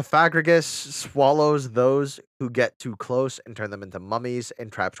 Cofagrigus swallows those who get too close and turn them into mummies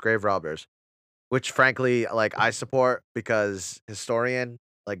and traps grave robbers. Which, frankly, like, I support because historian,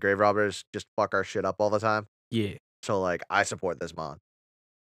 like, grave robbers just fuck our shit up all the time. Yeah. So, like, I support this mon.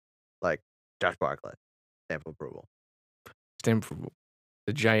 Like, Josh Barclay. Stamp of approval. Stamp approval.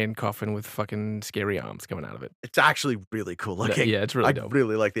 The giant coffin with fucking scary arms coming out of it. It's actually really cool looking. Yeah, it's really dope. I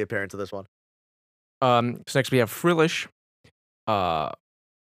really like the appearance of this one. So next we have Frillish.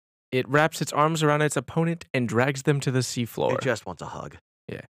 It wraps its arms around its opponent and drags them to the seafloor. It just wants a hug.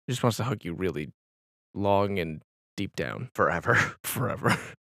 Yeah. It just wants to hug you really long and deep down. Forever. Forever.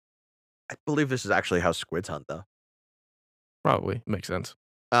 I believe this is actually how squids hunt, though. Probably. Makes sense.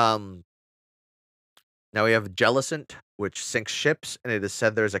 Now we have Jellicent, which sinks ships, and it is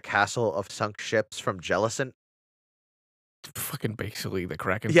said there's a castle of sunk ships from Jellicent. Fucking basically the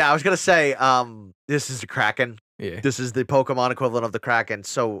Kraken. Yeah, I was gonna say, this is the Kraken. Yeah. This is the Pokemon equivalent of the Kraken.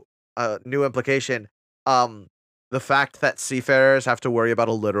 So, new implication. The fact that seafarers have to worry about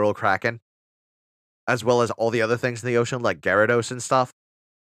a literal Kraken, as well as all the other things in the ocean, like Gyarados and stuff.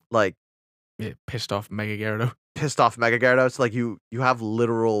 Like, yeah, pissed off Mega Gyarados. Pissed off Mega Gyarados. Like, you have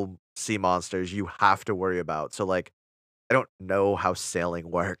literal sea monsters you have to worry about. So, like, I don't know how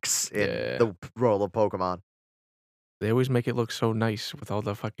sailing works in the role of Pokemon. They always make it look so nice with all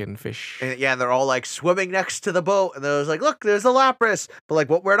the fucking fish. And, yeah, and they're all like swimming next to the boat, and there's like, look, there's the Lapras. But like,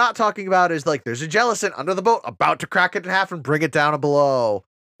 what we're not talking about is like, there's a Jellicent under the boat, about to crack it in half and bring it down below.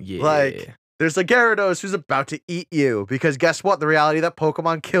 Yeah. Like, there's a Gyarados who's about to eat you, because guess what? The reality that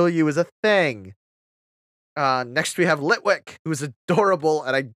Pokemon kill you is a thing. Next we have Litwick, who's adorable,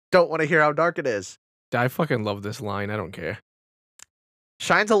 and I don't want to hear how dark it is. I fucking love this line. I don't care.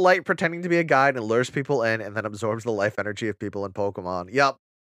 Shines a light pretending to be a guide and lures people in, and then absorbs the life energy of people in Pokemon. Yep.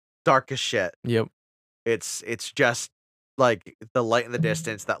 Dark as shit. Yep. It's just like the light in the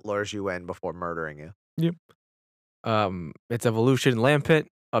distance that lures you in before murdering you. Yep. Its evolution, Lampent,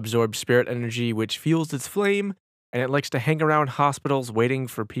 absorbs spirit energy, which fuels its flame, and it likes to hang around hospitals waiting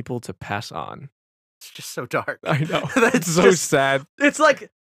for people to pass on. It's just so dark. I know. That's so sad. It's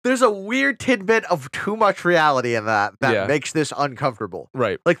like there's a weird tidbit of too much reality in that makes this uncomfortable.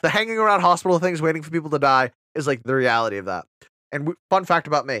 Right. Like the hanging around hospital things waiting for people to die is like the reality of that. And fun fact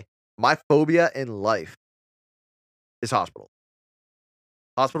about me, my phobia in life is hospitals.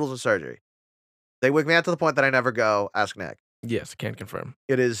 Hospitals and surgery. They wig me out to the point that I never go. Ask Nick. Yes, can confirm.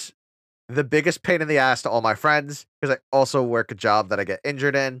 It is the biggest pain in the ass to all my friends because I also work a job that I get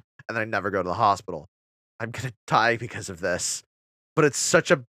injured in and then I never go to the hospital. I'm going to die because of this. But it's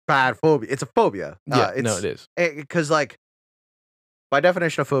such a bad phobia. It's a phobia. Yeah, no, it is. Because, like, by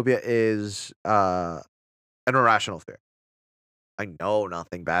definition of phobia is an irrational fear. I know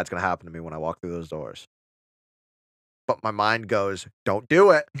nothing bad's going to happen to me when I walk through those doors. But my mind goes, don't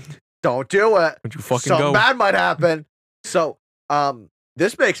do it. Don't do it. Would you fucking Something go? bad might happen. So,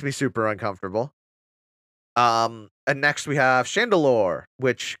 this makes me super uncomfortable. And next we have Chandelure,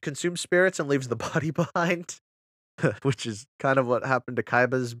 which consumes spirits and leaves the body behind. Which is kind of what happened to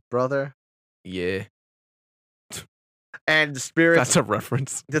Kaiba's brother. Yeah. And spirits. That's a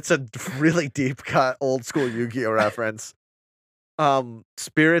reference. That's a really deep cut, old school Yu-Gi-Oh reference.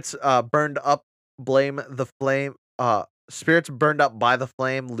 Spirits burned up, blame the flame. Spirits burned up by the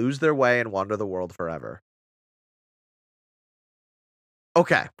flame lose their way and wander the world forever.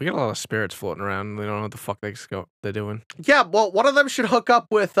 Okay. We got a lot of spirits floating around. They don't know what the fuck they're doing. Yeah, well, one of them should hook up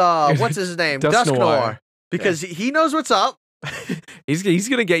with what's his name? Dusk Noir. Noir. Because he knows what's up. He's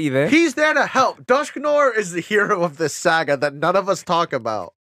gonna get you there. He's there to help. Dusk Noir is the hero of this saga that none of us talk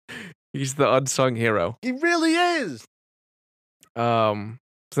about. He's the unsung hero. He really is. So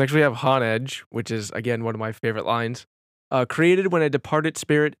next we have Han Edge, which is again one of my favorite lines. Created when a departed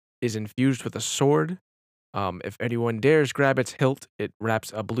spirit is infused with a sword. If anyone dares grab its hilt, it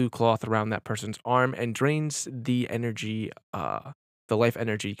wraps a blue cloth around that person's arm and drains the energy, the life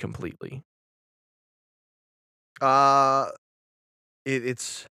energy completely.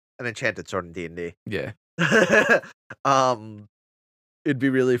 It's an enchanted sword in D&D. Yeah. It'd be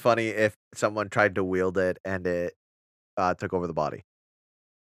really funny if someone tried to wield it and it took over the body.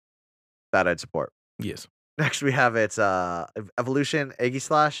 That I'd support. Yes. Next we have its evolution,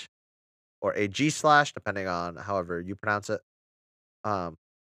 Aegislash, or Aegislash, depending on however you pronounce it.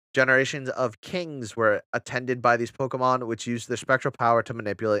 Generations of kings were attended by these Pokemon, which used their spectral power to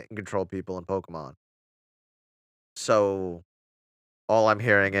manipulate and control people and Pokemon. So, all I'm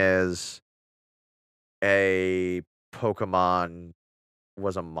hearing is a Pokemon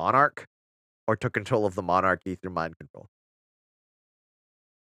was a monarch or took control of the monarchy through mind control.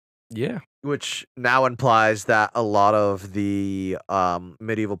 Yeah. Which now implies that a lot of the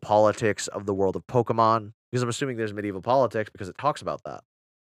medieval politics of the world of Pokemon, because I'm assuming there's medieval politics because it talks about that.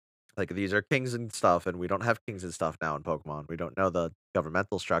 Like, these are kings and stuff, and we don't have kings and stuff now in Pokemon. We don't know the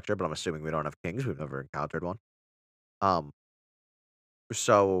governmental structure, but I'm assuming we don't have kings. We've never encountered one.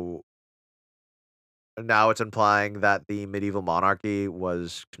 So now it's implying that the medieval monarchy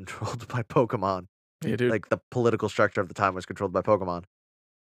was controlled by Pokemon. Yeah, dude. Like, the political structure of the time was controlled by Pokemon.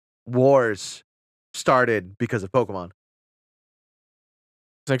 Wars started because of Pokemon.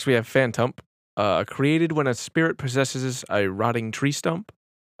 Next we have Phantump. Created when a spirit possesses a rotting tree stump.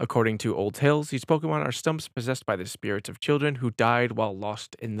 According to old tales, these Pokemon are stumps possessed by the spirits of children who died while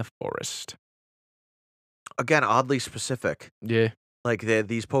lost in the forest. Again, oddly specific. Yeah. Like,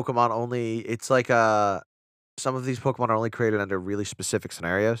 these Pokemon only... It's like some of these Pokemon are only created under really specific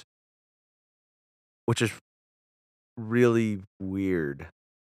scenarios. Which is really weird.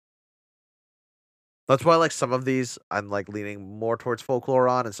 That's why, like, some of these I'm, like, leaning more towards folklore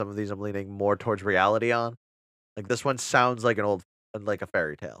on, and some of these I'm leaning more towards reality on. Like, this one sounds like like a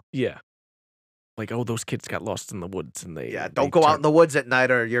fairy tale. Yeah. Like, oh, those kids got lost in the woods and they... Yeah, don't go out in the woods at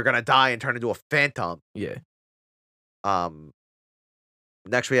night or you're gonna die and turn into a phantom. Yeah.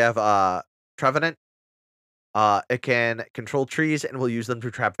 Next we have Trevenant. It can control trees and will use them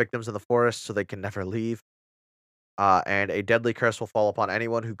to trap victims in the forest so they can never leave. And a deadly curse will fall upon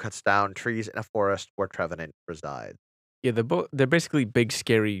anyone who cuts down trees in a forest where Trevenant resides. Yeah, they're basically big,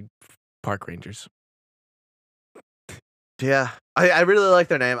 scary park rangers. Yeah, I really like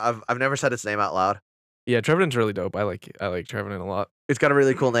their name. I've never said its name out loud. Yeah, Trevenant's really dope. I like Trevenant a lot. It's got a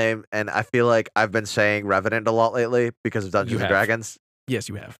really cool name, and I feel like I've been saying Revenant a lot lately because of Dungeons and Dragons. Yes,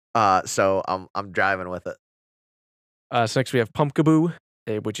 you have. So I'm driving with it. So next we have Pumpkaboo,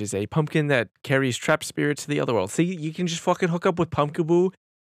 which is a pumpkin that carries trapped spirits to the other world. See, you can just fucking hook up with Pumpkaboo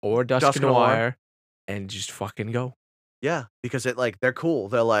or Dusk Noir and just fucking go. Yeah, because they're cool.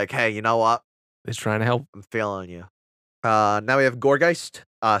 They're like, hey, you know what? It's trying to help. I'm feeling you. Now we have Gorgeist.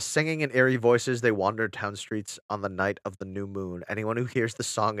 Singing in eerie voices, they wander town streets on the night of the new moon. Anyone who hears the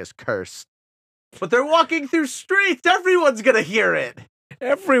song is cursed. But they're walking through streets. Everyone's gonna hear it.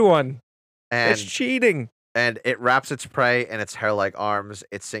 Everyone. And it's cheating. And it wraps its prey in its hair-like arms.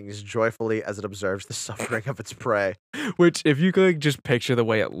 It sings joyfully as it observes the suffering of its prey. Which, if you could just picture the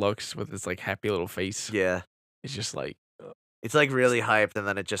way it looks with its like happy little face, yeah, it's just like it's like really hyped, and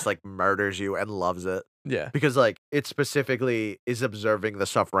then it just like murders you and loves it. Yeah, because like it specifically is observing the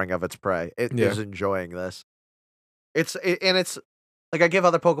suffering of its prey. It is enjoying this. It's like I give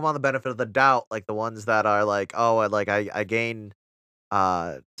other Pokemon the benefit of the doubt, like the ones that are like, oh, I gain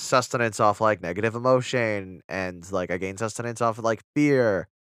sustenance off like negative emotion, and like I gain sustenance off of like fear.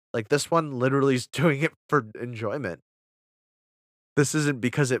 Like this one literally is doing it for enjoyment. This isn't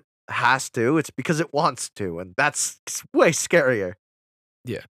because it has to, it's because it wants to, and that's way scarier.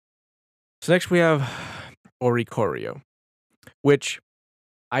 Yeah. So next we have Oricorio, which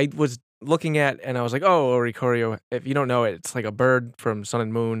I was looking at and I was like, oh, Oricorio, if you don't know it, it's like a bird from Sun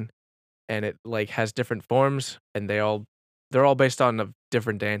and Moon, and it like has different forms, and they're all based on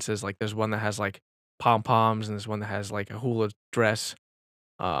different dances. Like there's one that has like pom poms, and there's one that has like a hula dress.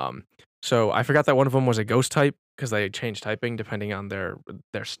 So I forgot that one of them was a ghost type because they change typing depending on their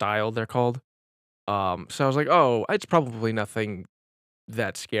style. They're called. So I was like, oh, it's probably nothing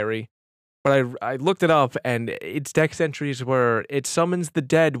that scary. But I looked it up, and its dex entries were it summons the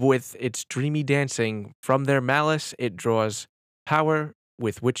dead with its dreamy dancing. From their malice, it draws power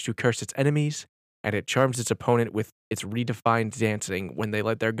with which to curse its enemies, and it charms its opponent with its redefined dancing. When they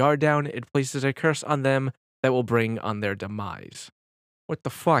let their guard down, it places a curse on them that will bring on their demise. What the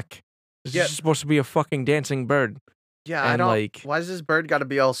fuck? This Yeah. is supposed to be a fucking dancing bird. Yeah, I And, don't. like- Why does this bird got to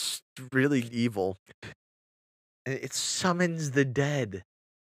be all really evil? It summons the dead.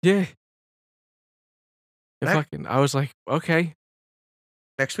 Yeah. That- I was like, okay.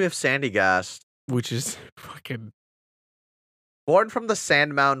 Next, we have Sandygast. Which is fucking. Born from the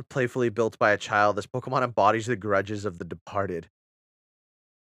sand mound playfully built by a child, this Pokemon embodies the grudges of the departed.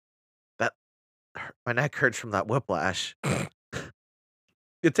 My neck hurts from that whiplash.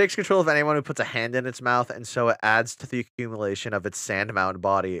 It takes control of anyone who puts a hand in its mouth, and so it adds to the accumulation of its sand mound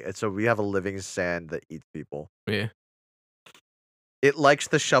body. And so we have a living sand that eats people. Yeah. It likes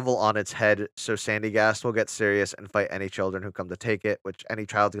the shovel on its head, so Sandygast will get serious and fight any children who come to take it, which any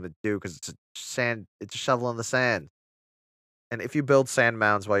child's gonna do because it's a shovel in the sand. And if you build sand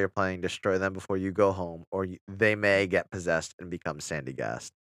mounds while you're playing, destroy them before you go home, or they may get possessed and become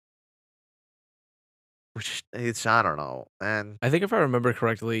Sandygast. Which I don't know, man. I think if I remember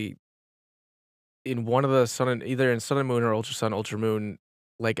correctly, in one of the either in Sun and Moon or Ultra Sun, Ultra Moon,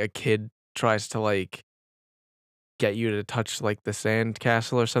 like a kid tries to like get you to touch like the sand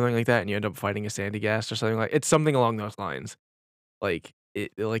castle or something like that, and you end up fighting a Sandygast or something like it's something along those lines. Like they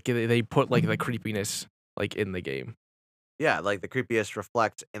put like the creepiness like in the game. Yeah, like the creepiest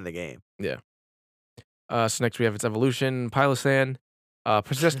reflect in the game. So next we have its evolution, Pylosan.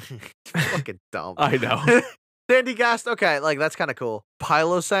 Possessed. Fucking dumb. I know. Sandygast, okay, like that's kind of cool.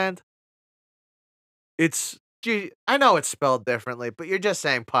 Pylosand. I know it's spelled differently, but you're just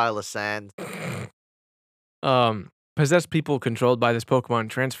saying Pylosand. Possessed people controlled by this Pokemon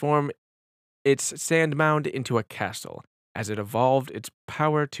transform its sand mound into a castle. As it evolved, its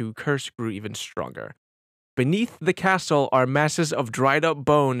power to curse grew even stronger. Beneath the castle are masses of dried up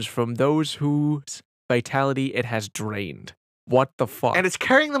bones from those whose vitality it has drained. What the fuck? And it's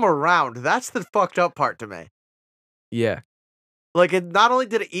carrying them around. That's the fucked up part to me. Yeah. Like, it not only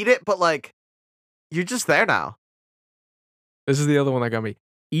did it eat it, but like, you're just there now. This is the other one that got me.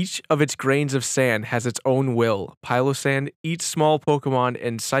 Each of its grains of sand has its own will. Pylosand eats small Pokemon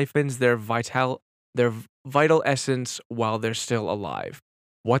and siphons their vital essence while they're still alive.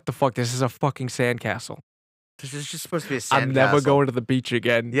 What the fuck? This is a fucking sandcastle. This is just supposed to be a sand I'm never castle. going to the beach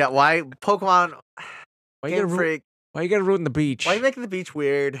again. Yeah, why Pokemon Why Game you Freak? gotta ruin the beach? Why are you making the beach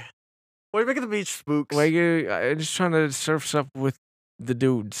weird? Why are you making the beach spooks? I'm just trying to surf stuff with the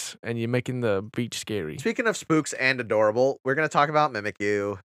dudes, and you're making the beach scary. Speaking of spooks and adorable, we're gonna talk about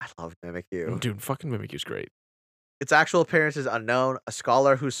Mimikyu. I love Mimikyu. Dude, fucking Mimikyu's great. Its actual appearance is unknown. A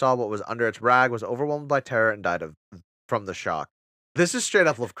scholar who saw what was under its rag was overwhelmed by terror and died from the shock. This is straight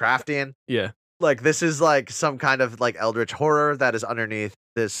up Lovecraftian. Yeah. Like, this is like some kind of like eldritch horror that is underneath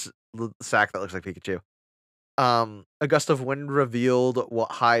this sack that looks like Pikachu. A gust of wind revealed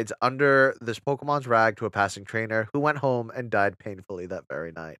what hides under this Pokemon's rag to a passing trainer who went home and died painfully that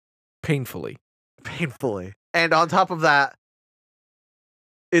very night. Painfully. Painfully. And on top of that,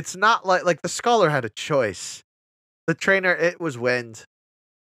 it's not like the scholar had a choice. The trainer, it was wind.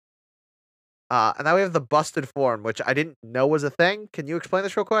 And now we have the busted form, which I didn't know was a thing. Can you explain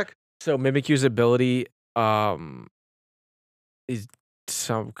this real quick? So Mimikyu's ability is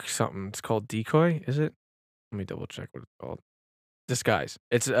something. It's called decoy. Is it? Let me double check what it's called. Disguise.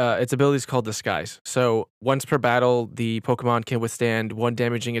 Its ability is called disguise. So once per battle, the Pokemon can withstand one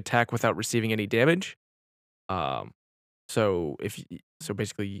damaging attack without receiving any damage. So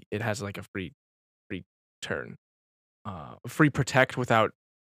basically, it has like a free turn, free protect without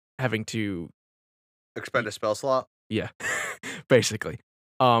having to Expend a spell slot. Yeah, basically.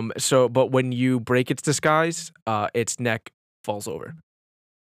 But when you break its disguise, its neck falls over,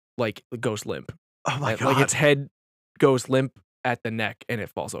 like it goes limp. Oh my god. Like its head goes limp at the neck and it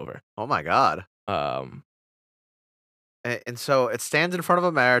falls over. Oh my god. And so it stands in front of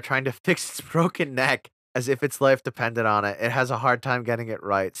a mirror trying to fix its broken neck as if its life depended on it. It has a hard time getting it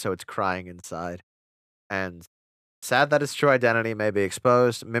right, so it's crying inside. And sad that its true identity may be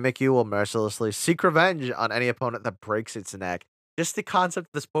exposed, Mimikyu will mercilessly seek revenge on any opponent that breaks its neck. Just the concept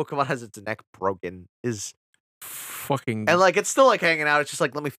that this Pokemon has its neck broken is fucking. And like it's still like hanging out. It's just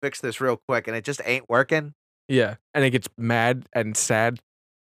like, let me fix this real quick, and it just ain't working. Yeah, and it gets mad and sad,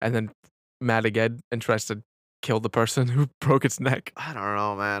 and then mad again and tries to kill the person who broke its neck. I don't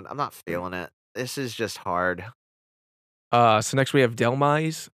know, man. I'm not feeling it. This is just hard. So next we have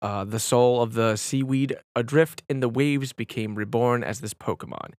Delmise. The soul of the seaweed adrift in the waves became reborn as this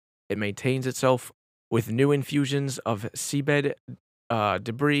Pokemon. It maintains itself with new infusions of seabed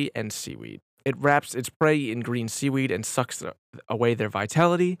debris and seaweed. It wraps its prey in green seaweed and sucks away their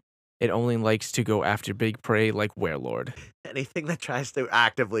vitality. It only likes to go after big prey like Werelord. Anything that tries to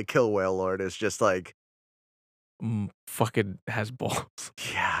actively kill Wailord is just like, Fucking has balls.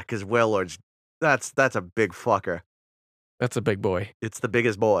 yeah, because Wailord's that's a big fucker. That's a big boy. It's the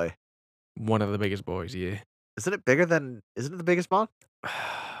biggest boy. One of the biggest boys, yeah. Isn't it the biggest mon?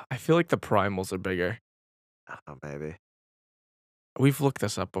 I feel like the primals are bigger. I don't know, maybe. We've looked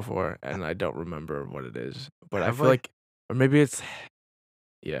this up before, and I don't remember what it is. But I Have feel we? like, or maybe it's,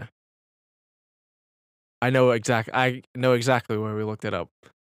 yeah. I know exactly where we looked it up,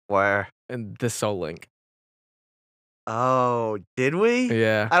 Where? in this Soul Link. Oh, did we?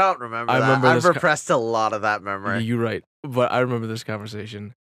 Yeah, I don't remember I that. remember I've this repressed a lot of that memory. you're right. But I remember this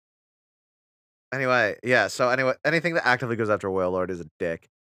conversation. Anyway, yeah, so anyway, anything that actively goes after Wailord is a dick.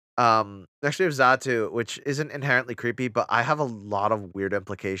 Next we have Xatu, which isn't inherently creepy, but I have a lot of weird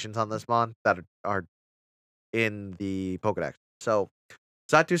implications on this mon that are in the Pokedex. So,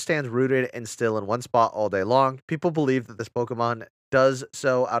 Xatu stands rooted and still in one spot all day long. People believe that this Pokemon does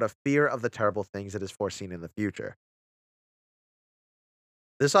so out of fear of the terrible things it is foreseen in the future.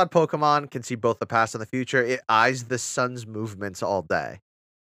 This odd Pokemon can see both the past and the future. It eyes the sun's movements all day.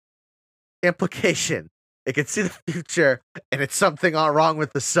 Implication: it can see the future, and it's something wrong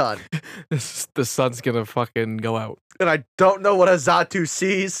with the sun. The sun's gonna fucking go out. And I don't know what a Xatu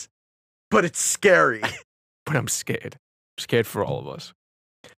sees, but it's scary. But I'm scared. I'm scared for all of us.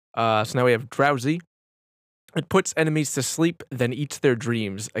 So now we have Drowsy. It puts enemies to sleep, then eats their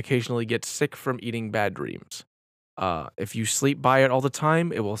dreams. Occasionally gets sick from eating bad dreams. If you sleep by it all the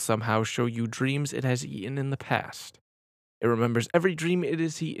time, it will somehow show you dreams it has eaten in the past. It remembers every dream it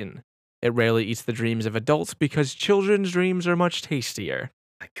has eaten. It rarely eats the dreams of adults because children's dreams are much tastier.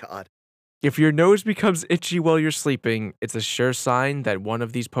 My God. If your nose becomes itchy while you're sleeping, it's a sure sign that one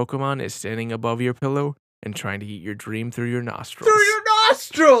of these Pokemon is standing above your pillow and trying to eat your dream through your nostrils. Through your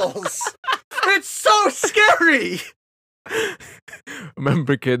nostrils! It's so scary!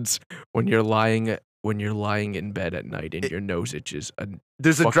 Remember, kids, when you're lying in bed at night and your nose itches,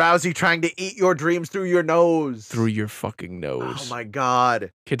 There's a drowsy trying to eat your dreams through your nose. through your fucking nose. Oh my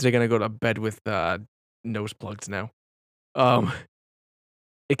God. Kids are gonna go to bed with nose plugs now.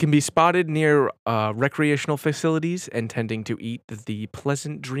 It can be spotted near recreational facilities and tending to eat the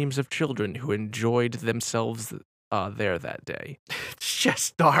pleasant dreams of children who enjoyed themselves there that day. It's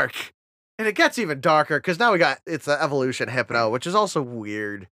just dark. And it gets even darker because now it's the evolution Hypno, which is also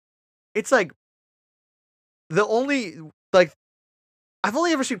weird. It's like I've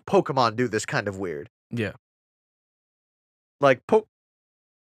only ever seen Pokemon do this kind of weird. Yeah. Like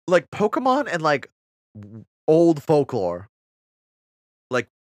Pokemon and like old folklore, like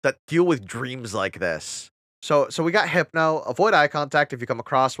that deal with dreams like this. So we got Hypno. Avoid eye contact. If you come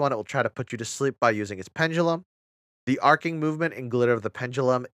across one, it will try to put you to sleep by using its pendulum. The arcing movement and glitter of the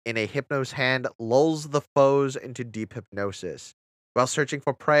pendulum in a Hypno's hand lulls the foes into deep hypnosis. While searching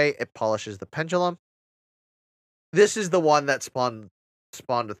for prey, it polishes the pendulum. This is the one that spawned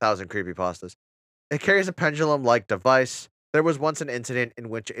 1,000 creepypastas. It carries a pendulum-like device. There was once an incident in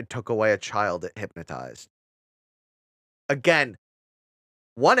which it took away a child it hypnotized. Again,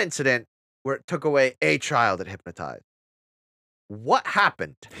 one incident where it took away a child it hypnotized. What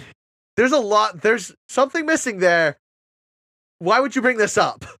happened? There's something missing there. Why would you bring this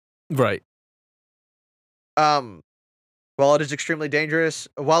up? Right. While it is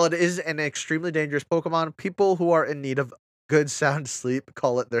an extremely dangerous Pokemon, people who are in need of good sound sleep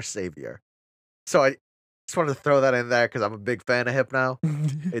call it their savior. So I just wanted to throw that in there because I'm a big fan of Hypno.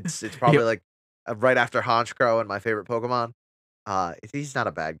 It's probably like right after Honchkrow and my favorite Pokemon. He's not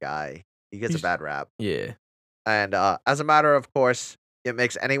a bad guy. He gets a bad rap. Yeah. And as a matter of course, it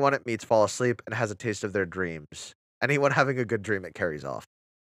makes anyone it meets fall asleep and has a taste of their dreams. Anyone having a good dream, it carries off.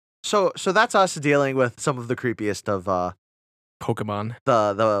 So that's us dealing with some of the creepiest of Pokemon.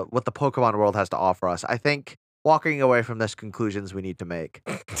 the what the Pokemon world has to offer us. I think walking away from this conclusions we need to make.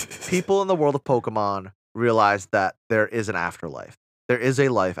 People in the world of Pokemon realize that there is an afterlife. There is a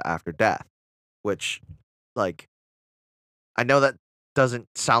life after death, which, like, I know that doesn't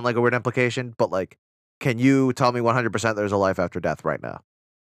sound like a weird implication, but like, can you tell me 100% there's a life after death right now?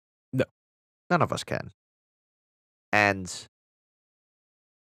 No. None of us can. And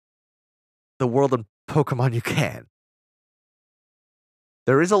the world of Pokemon, you can.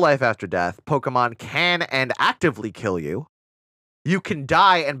 There is a life after death. Pokemon can and actively kill you. You can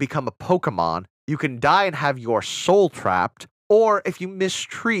die and become a Pokemon. You can die and have your soul trapped. Or if you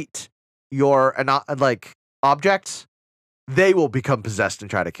mistreat your like objects, they will become possessed and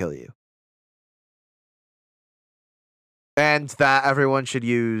try to kill you. And that everyone should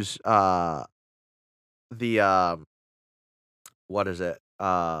use the what is it?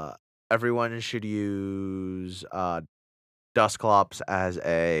 Everyone should use Dusclops as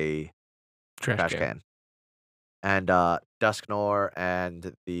a trash can. And Dusknoir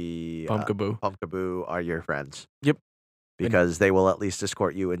and the Pumpkaboo are your friends. Yep. Because they will at least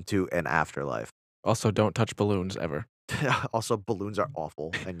escort you into an afterlife. Also, don't touch balloons ever. Also, balloons are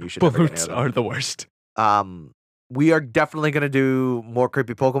awful, and you should never get Balloons near them. are the worst. We are definitely gonna do more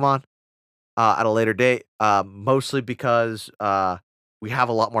creepy Pokemon at a later date. Mostly because we have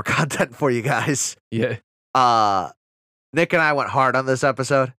a lot more content for you guys. Yeah. Nick and I went hard on this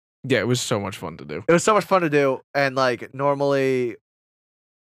episode. Yeah, it was so much fun to do. It was so much fun to do, and like normally,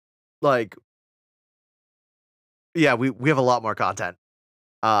 like, yeah, we have a lot more content.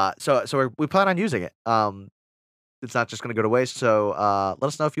 So we plan on using it. It's not just gonna go to waste. So let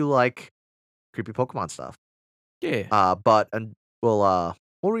us know if you like creepy Pokemon stuff. Yeah. And we'll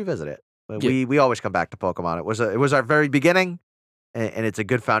revisit it. Yeah. We always come back to Pokemon. It was our very beginning, and it's a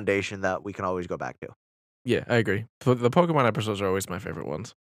good foundation that we can always go back to. Yeah, I agree. The Pokemon episodes are always my favorite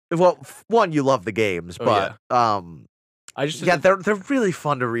ones. Well, one, you love the games, but they're really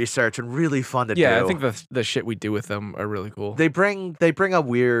fun to research and really fun to do. Yeah, I think the shit we do with them are really cool. They bring a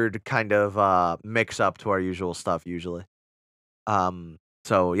weird kind of mix up to our usual stuff usually.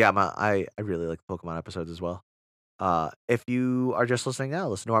 So yeah, I really like the Pokemon episodes as well. If you are just listening now,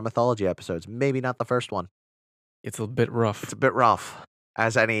 listen to our mythology episodes. Maybe not the first one. It's a bit rough. It's a bit rough,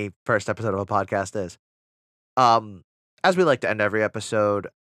 as any first episode of a podcast is. As we like to end every episode,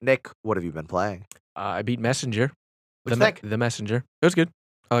 Nick, what have you been playing? I beat Messenger. What'd you think? The Messenger. It was good.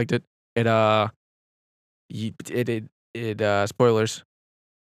 I liked it. It spoilers.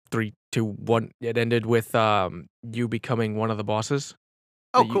 3, 2, 1. It ended with you becoming one of the bosses.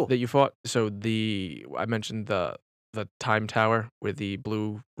 Oh, cool. That you fought. So I mentioned the time tower where the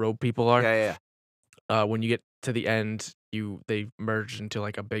blue robe people are. Yeah. When you get to the end, they merge into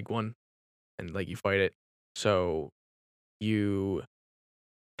like a big one, and like you fight it. So what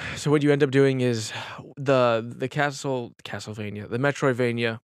you end up doing is the Castlevania, the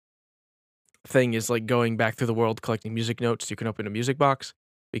Metroidvania thing is like going back through the world collecting music notes. You can open a music box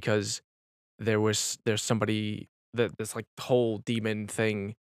because there's somebody that this like whole demon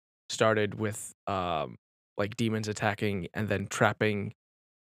thing started with like demons attacking and then trapping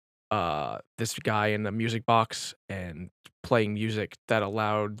this guy in a music box and playing music that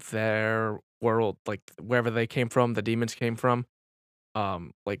allowed their world, like wherever they came from, the demons came from,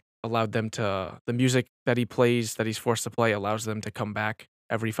 like allowed them to, the music that he plays, that he's forced to play, allows them to come back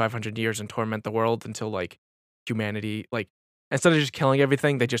every 500 years and torment the world until like humanity, like instead of just killing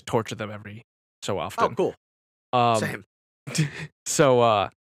everything, they just torture them every so often. Oh, cool. Same. So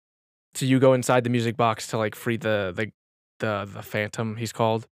you go inside the music box to like free the Phantom, he's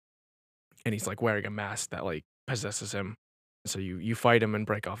called, and he's like wearing a mask that like possesses him. So you fight him and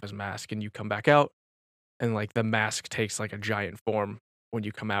break off his mask, and you come back out, and like the mask takes like a giant form when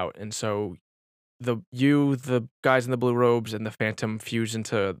you come out, and so the guys in the blue robes and the Phantom fuse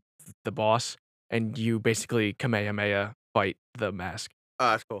into the boss, and you basically Kamehameha fight the mask. Oh,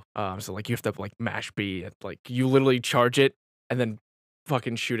 that's cool. So like you have to like mash B, like you literally charge it and then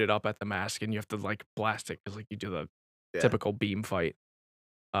fucking shoot it up at the mask, and you have to like blast it because like you do the typical beam fight.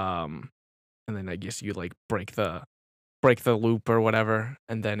 And then I guess you like break the loop or whatever,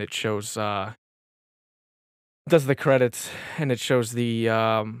 and then it shows does the credits, and it shows the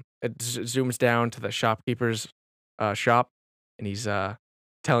it zooms down to the shopkeeper's shop, and he's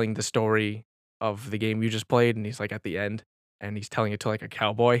telling the story of the game you just played, and he's like at the end, and he's telling it to like a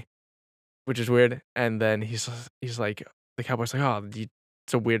cowboy, which is weird. And then he's like, the cowboy's like, oh,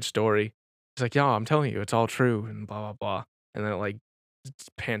 it's a weird story. He's like, yeah, I'm telling you, it's all true, and blah blah blah. And then it like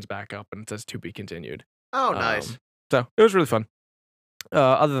pans back up and it says to be continued. Oh, nice. So it was really fun.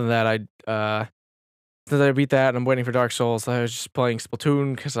 Other than that, since I beat that and I'm waiting for Dark Souls, I was just playing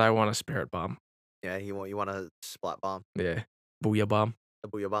Splatoon because I want a Spirit Bomb. Yeah, you want a Splat Bomb. Yeah, Booyah Bomb. A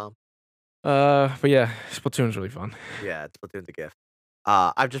Booyah Bomb. But yeah, Splatoon's really fun. Yeah, Splatoon's a gift.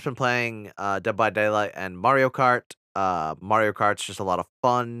 I've just been playing Dead by Daylight and Mario Kart. Mario Kart's just a lot of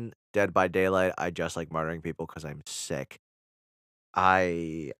fun. Dead by Daylight, I just like murdering people because I'm sick.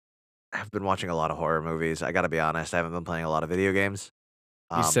 I have been watching a lot of horror movies. I gotta be honest, I haven't been playing a lot of video games.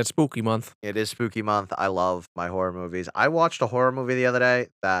 You said spooky month. It is spooky month. I love my horror movies. I watched a horror movie the other day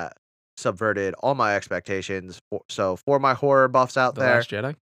that subverted all my expectations. So for my horror buffs out The there, Last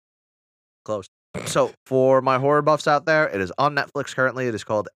Jedi. close. So for my horror buffs out there, it is on Netflix currently. It is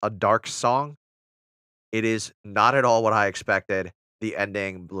called A Dark Song. It is not at all what I expected. The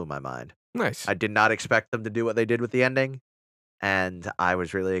ending blew my mind. Nice. I did not expect them to do what they did with the ending, and I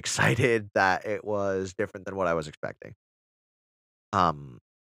was really excited that it was different than what I was expecting. I'm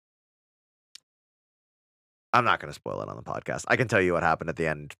not gonna spoil it on the podcast. I can tell you what happened at the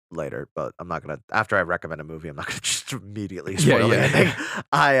end later, but I'm not gonna. After I recommend a movie, I'm not gonna just immediately spoil the ending.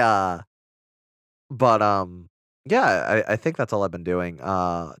 Yeah, I think that's all I've been doing.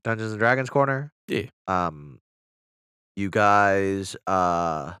 Dungeons and Dragons corner. Yeah. You guys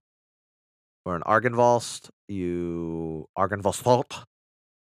were in Argynvost. Argynvost.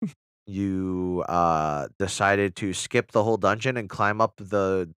 You decided to skip the whole dungeon and climb up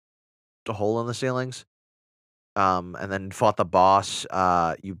the hole in the ceilings. And then fought the boss.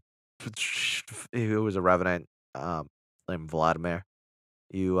 He was a revenant, named Vladimir.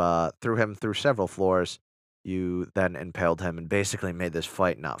 You threw him through several floors. You then impaled him and basically made this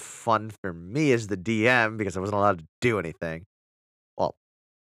fight not fun for me as the DM because I wasn't allowed to do anything. Well,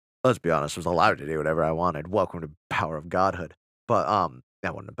 let's be honest, I was allowed to do whatever I wanted. Welcome to power of godhood. But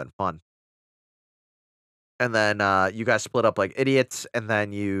that wouldn't have been fun. And then you guys split up like idiots, and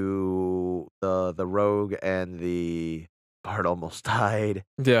then the rogue and the bard almost died.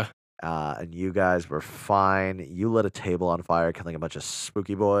 Yeah. And you guys were fine. You lit a table on fire, killing a bunch of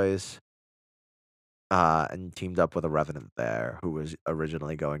spooky boys. And teamed up with a revenant there who was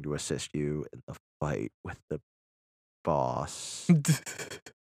originally going to assist you in the fight with the boss.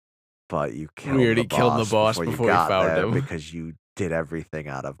 But you killed We already killed the boss before before you we got found there him. because you did everything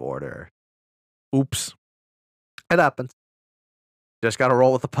out of order. Oops. It happens. Just gotta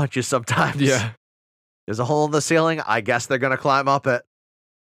roll with the punches sometimes. Yeah. There's a hole in the ceiling. I guess they're gonna climb up it.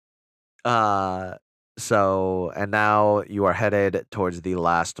 And now you are headed towards the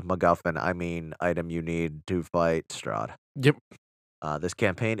last MacGuffin, item you need to fight Strahd. Yep. This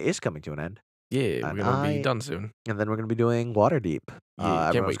campaign is coming to an end. Yeah, And we're gonna be done soon. And then we're gonna be doing Waterdeep. Yeah,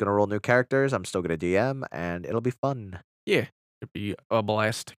 can't Everyone's wait. gonna roll new characters. I'm still gonna DM, and it'll be fun. Yeah, it'd be a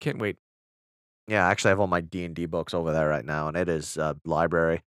blast. Can't wait. Yeah, actually, I have all my D&D books over there right now, and it is a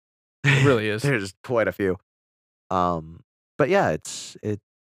library. It really is. There's quite a few. But yeah, it's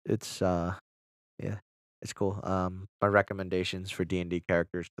cool. My recommendations for D&D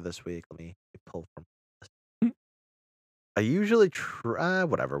characters for this week. Let me pull from this. I usually try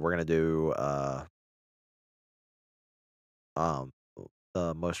whatever. We're gonna do the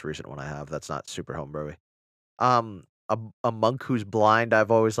most recent one I have. That's not super homebrewy. A monk who's blind.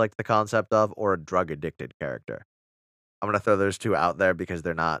 I've always liked the concept of, or a drug addicted character. I'm gonna throw those two out there because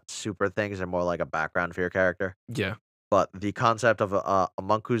they're not super things. They're more like a background for your character. Yeah. But the concept of a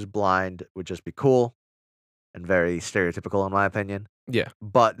monk who's blind would just be cool and very stereotypical in my opinion. Yeah.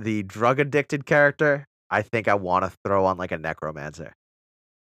 But the drug addicted character, I think I want to throw on like a necromancer.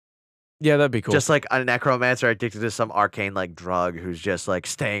 Yeah, that'd be cool. Just like a necromancer addicted to some arcane like drug who's just like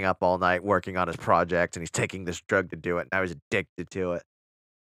staying up all night working on his project and he's taking this drug to do it. Now he's addicted to it.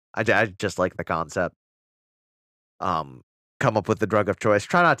 I just like the concept. Come up with the drug of choice.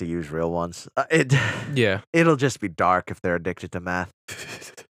 Try not to use real ones. Yeah. It'll just be dark if they're addicted to meth.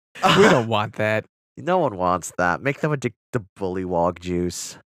 We don't want that. No one wants that. Make them addicted to bullywog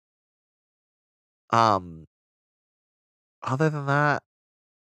juice. Other than that,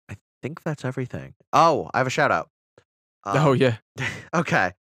 I think that's everything. Oh, I have a shout out. Oh yeah.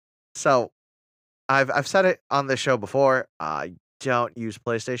 Okay. So I've said it on this show before. I don't use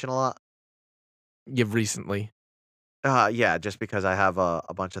PlayStation a lot. You've recently. Yeah, just because I have a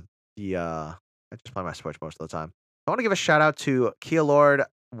bunch of I just play my Switch most of the time. I want to give a shout out to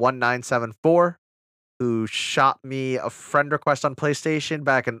Keylord1974, who shot me a friend request on PlayStation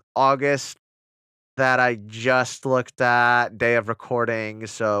back in August that I just looked at day of recording,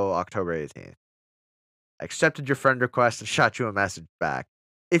 so October 18th. I accepted your friend request and shot you a message back.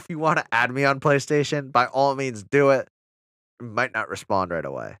 If you want to add me on PlayStation, by all means do it. I might not respond right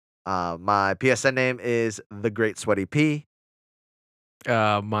away. My PSN name is The Great Sweaty P.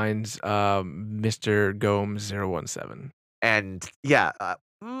 Mine's Mr. Gomes017. And yeah,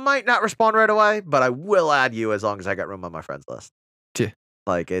 might not respond right away, but I will add you as long as I got room on my friends list. Yeah.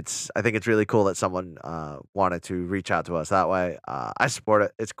 Like I think it's really cool that someone wanted to reach out to us that way. I support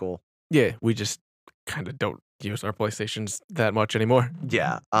it. It's cool. Yeah, we just kind of don't use our PlayStations that much anymore.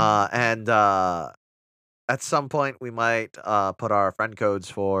 Yeah. And at some point we might put our friend codes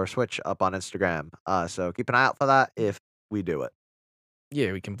for Switch up on Instagram. So keep an eye out for that if we do it.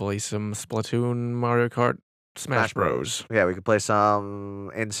 Yeah, we can play some Splatoon, Mario Kart, Smash Bros. Yeah, we could play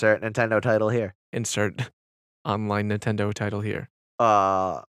some insert Nintendo title here. Insert online Nintendo title here.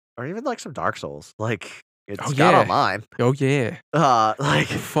 Or even like some Dark Souls. Like it's Oh, got yeah. online. Oh, yeah. Like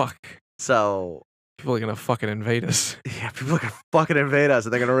Fuck. so. People are gonna fucking invade us. Yeah, people are gonna fucking invade us,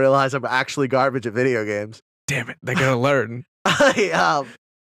 and they're gonna realize I'm actually garbage at video games. Damn it, they're gonna learn.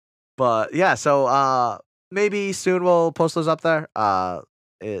 But yeah, so maybe soon we'll post those up there.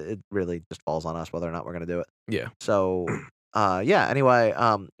 It really just falls on us whether or not we're gonna do it. Yeah. So yeah. Anyway,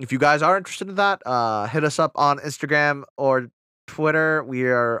 if you guys are interested in that, hit us up on Instagram or Twitter. We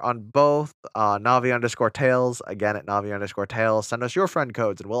are on both. Navi_Tales again at Navi_Tales. Send us your friend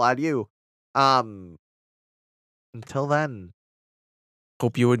codes and we'll add you. Until then,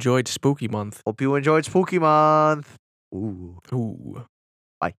 Hope you enjoyed Spooky Month. hope you enjoyed Spooky Month. Ooh. Ooh.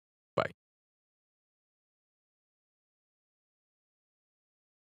 Bye. Bye.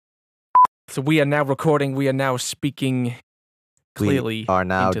 So we are now recording. We are now speaking clearly. We are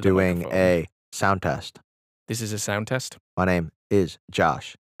now into the doing microphone. a sound test. This is a sound test. My name is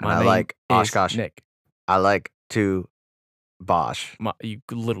Josh, and My I name like is Oshkosh. Nick. I like to bosh. You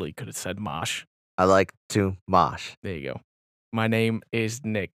literally could have said Mosh. I like to mosh. There you go. My name is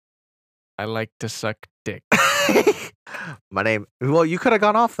Nick. I like to suck dick. My name. Well, you could have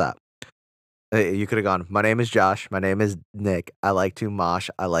gone off that. You could have gone. My name is Josh. My name is Nick. I like to mosh.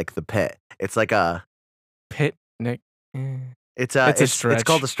 I like the pit. It's like a. Pit Nick. Eh. It's a It's stretch.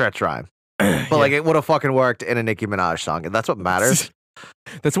 called a stretch rhyme. But like it would have fucking worked in a Nicki Minaj song, and that's what matters.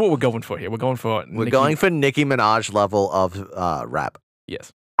 That's what we're going for here. We're going for We're going for Nicki Minaj level of rap.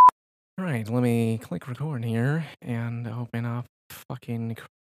 Yes. All right, let me click record here and open up fucking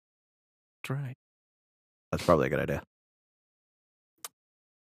Drive. That's probably a good idea.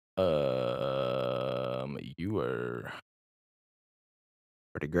 You were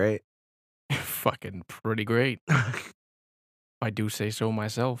Pretty great. fucking pretty great. I do say so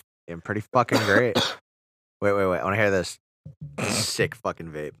myself. And pretty fucking great. Wait. I want to hear this sick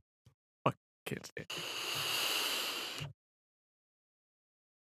fucking vape. Can't say it.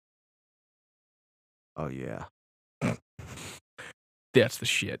 Oh yeah. That's the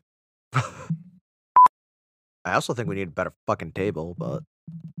shit. I also think we need a better fucking table, but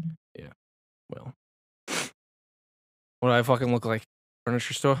Well, what do I fucking look like?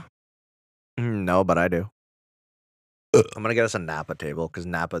 Furniture store? no, but I do. I'm gonna get us a Napa table because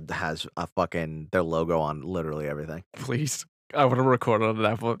Napa has a fucking their logo on literally everything. Please. I want to record on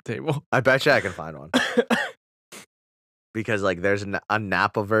that table. I bet you I can find one because like there's a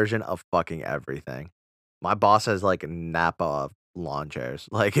Napa version of fucking everything. My boss has like Napa lawn chairs.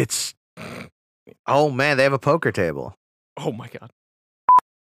 Like it's. Oh man, they have a poker table. Oh my god.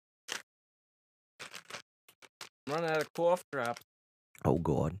 I'm running out of cough drops. Oh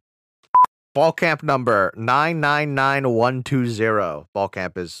god. Ball camp number 999120. Ball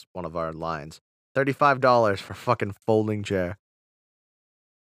camp is one of our lines. $35 for fucking folding chair.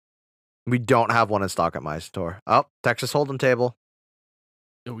 We don't have one in stock at my store. Oh, Texas Hold'em table.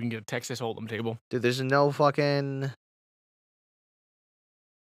 So we can get a Texas Hold'em table. Dude, there's no fucking.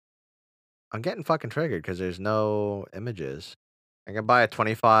 I'm getting fucking triggered because there's no images. I can buy a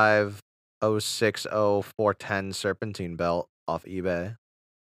 25060 serpentine belt off eBay.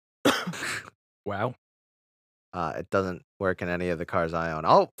 Wow. It doesn't work in any of the cars I own.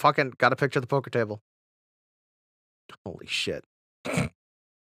 Oh, fucking got a picture of the poker table. Holy shit. Oh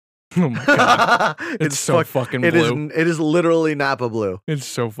my god. It's so fucking blue. It is literally Napa blue. It's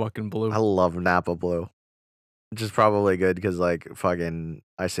so fucking blue. I love Napa blue. Which is probably good because like fucking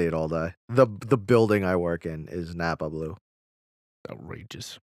I say it all day. The building I work in is Napa blue.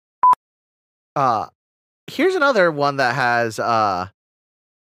 Outrageous. Here's another one that has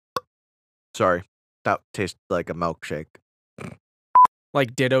sorry. That tastes like a milkshake.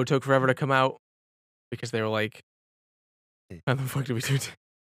 Like Ditto took forever to come out because they were like, how the fuck do we do that?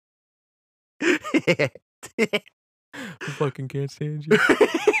 I fucking can't stand you.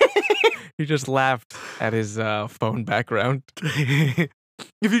 He just laughed at his phone background. If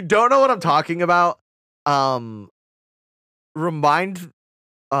you don't know what I'm talking about,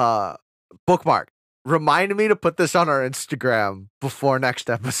 bookmark. Remind me to put this on our Instagram before next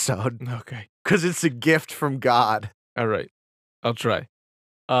episode. Okay. Because it's a gift from God. All right. I'll try.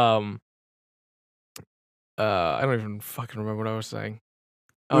 I don't even fucking remember what I was saying.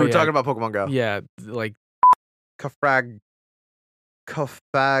 We were talking about Pokemon Go. Yeah, like Cofagrigus.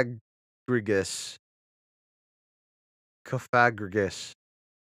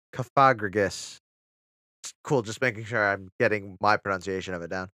 Cool, just making sure I'm getting my pronunciation of it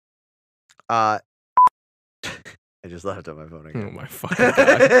down. I just left on my phone Oh again. my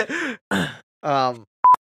fucking god.